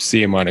you would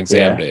see them on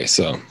exam day.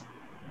 So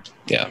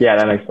yeah,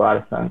 that makes a lot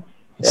of sense.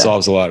 It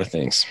solves a lot of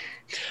things.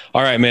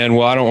 All right, man.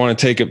 Well, I don't want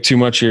to take up too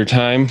much of your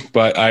time,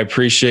 but I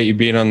appreciate you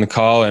being on the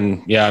call,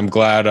 and I'm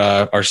glad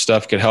our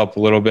stuff could help a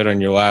little bit on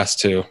your last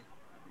two.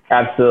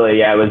 Absolutely.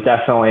 Yeah, it was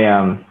definitely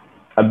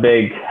a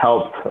big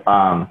help.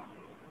 I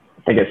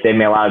think it saved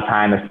me a lot of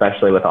time,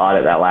 especially with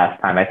audit that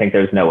last time. I think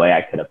there's no way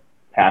I could have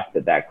passed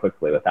it that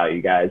quickly without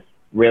you guys.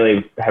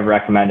 Really have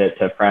recommended it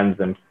to friends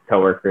and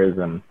coworkers,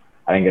 and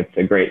I think it's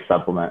a great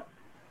supplement.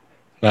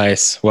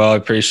 Nice. Well, I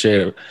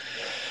appreciate it.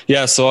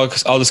 Yeah, so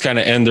I'll just kind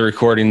of end the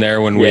recording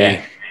there when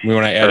when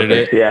I edit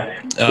it.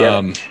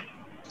 Yeah.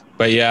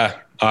 But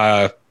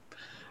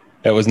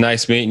it was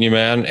nice meeting you,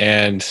 man.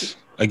 And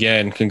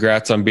again,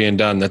 congrats on being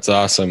done. That's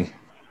awesome.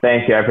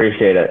 Thank you. I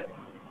appreciate it.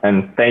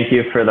 And thank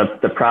you for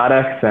the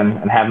products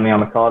and having me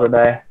on the call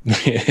today.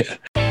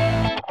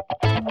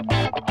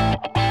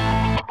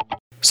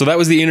 So that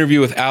was the interview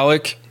with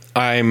Alec.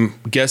 I'm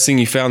guessing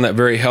you found that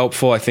very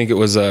helpful. I think it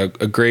was a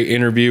great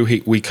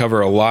interview. We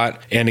cover a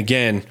lot. And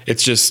again,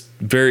 it's just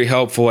very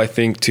helpful, I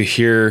think, to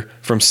hear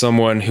from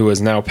someone who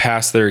has now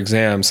passed their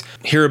exams,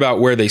 hear about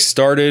where they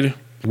started,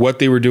 what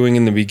they were doing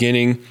in the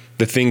beginning,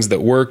 the things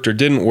that worked or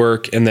didn't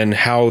work, and then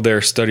how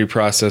their study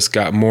process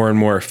got more and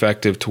more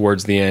effective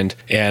towards the end.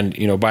 And,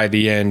 by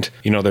the end,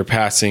 they're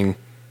passing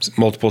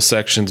multiple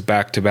sections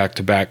back to back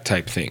to back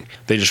type thing.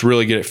 They just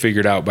really get it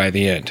figured out by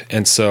the end.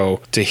 And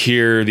so to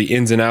hear the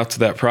ins and outs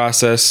of that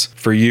process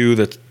for you,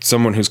 that's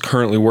someone who's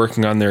currently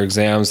working on their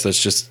exams,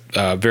 that's just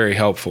very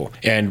helpful.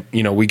 And,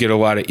 we get a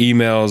lot of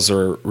emails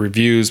or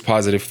reviews,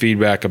 positive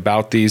feedback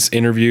about these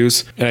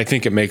interviews. And I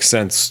think it makes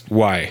sense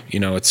why.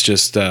 It's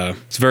just,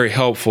 it's very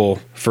helpful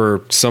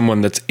for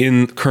someone that's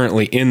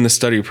currently in the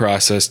study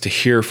process to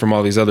hear from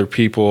all these other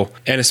people,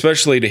 and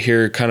especially to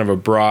hear kind of a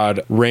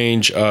broad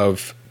range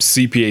of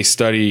CPA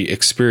study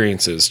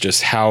experiences,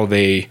 just how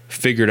they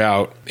figured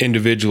out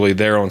individually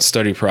their own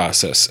study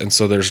process. And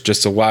so there's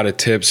just a lot of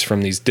tips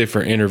from these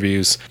different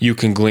interviews you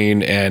can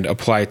glean and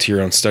apply to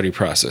your own study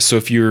process. So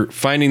if you're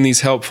finding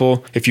these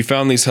helpful, if you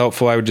found these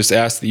helpful, I would just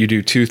ask that you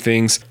do two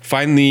things.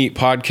 Find the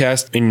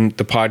podcast in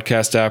the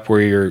podcast app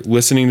where you're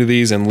listening to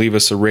these and leave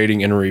us a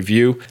rating and a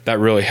review. That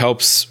really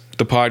helps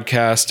the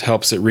podcast,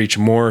 helps it reach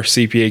more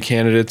CPA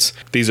candidates.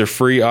 These are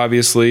free,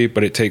 obviously,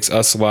 but it takes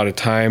us a lot of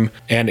time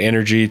and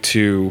energy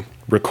to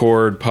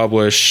record,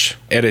 publish,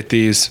 edit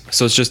these.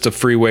 So it's just a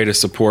free way to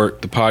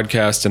support the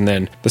podcast. And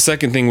then the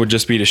second thing would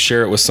just be to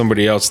share it with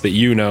somebody else that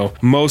you know.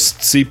 Most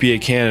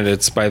CPA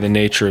candidates, by the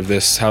nature of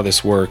this, how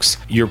this works,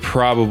 you're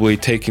probably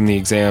taking the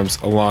exams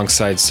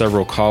alongside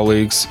several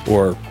colleagues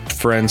or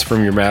friends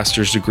from your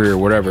master's degree or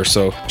whatever.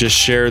 So just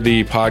share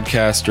the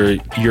podcast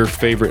or your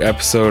favorite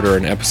episode or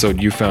an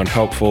episode you found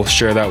helpful.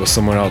 Share that with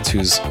someone else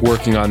who's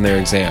working on their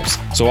exams.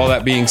 So all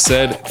that being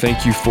said,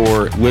 thank you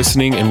for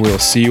listening, and we'll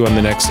see you on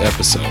the next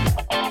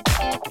episode.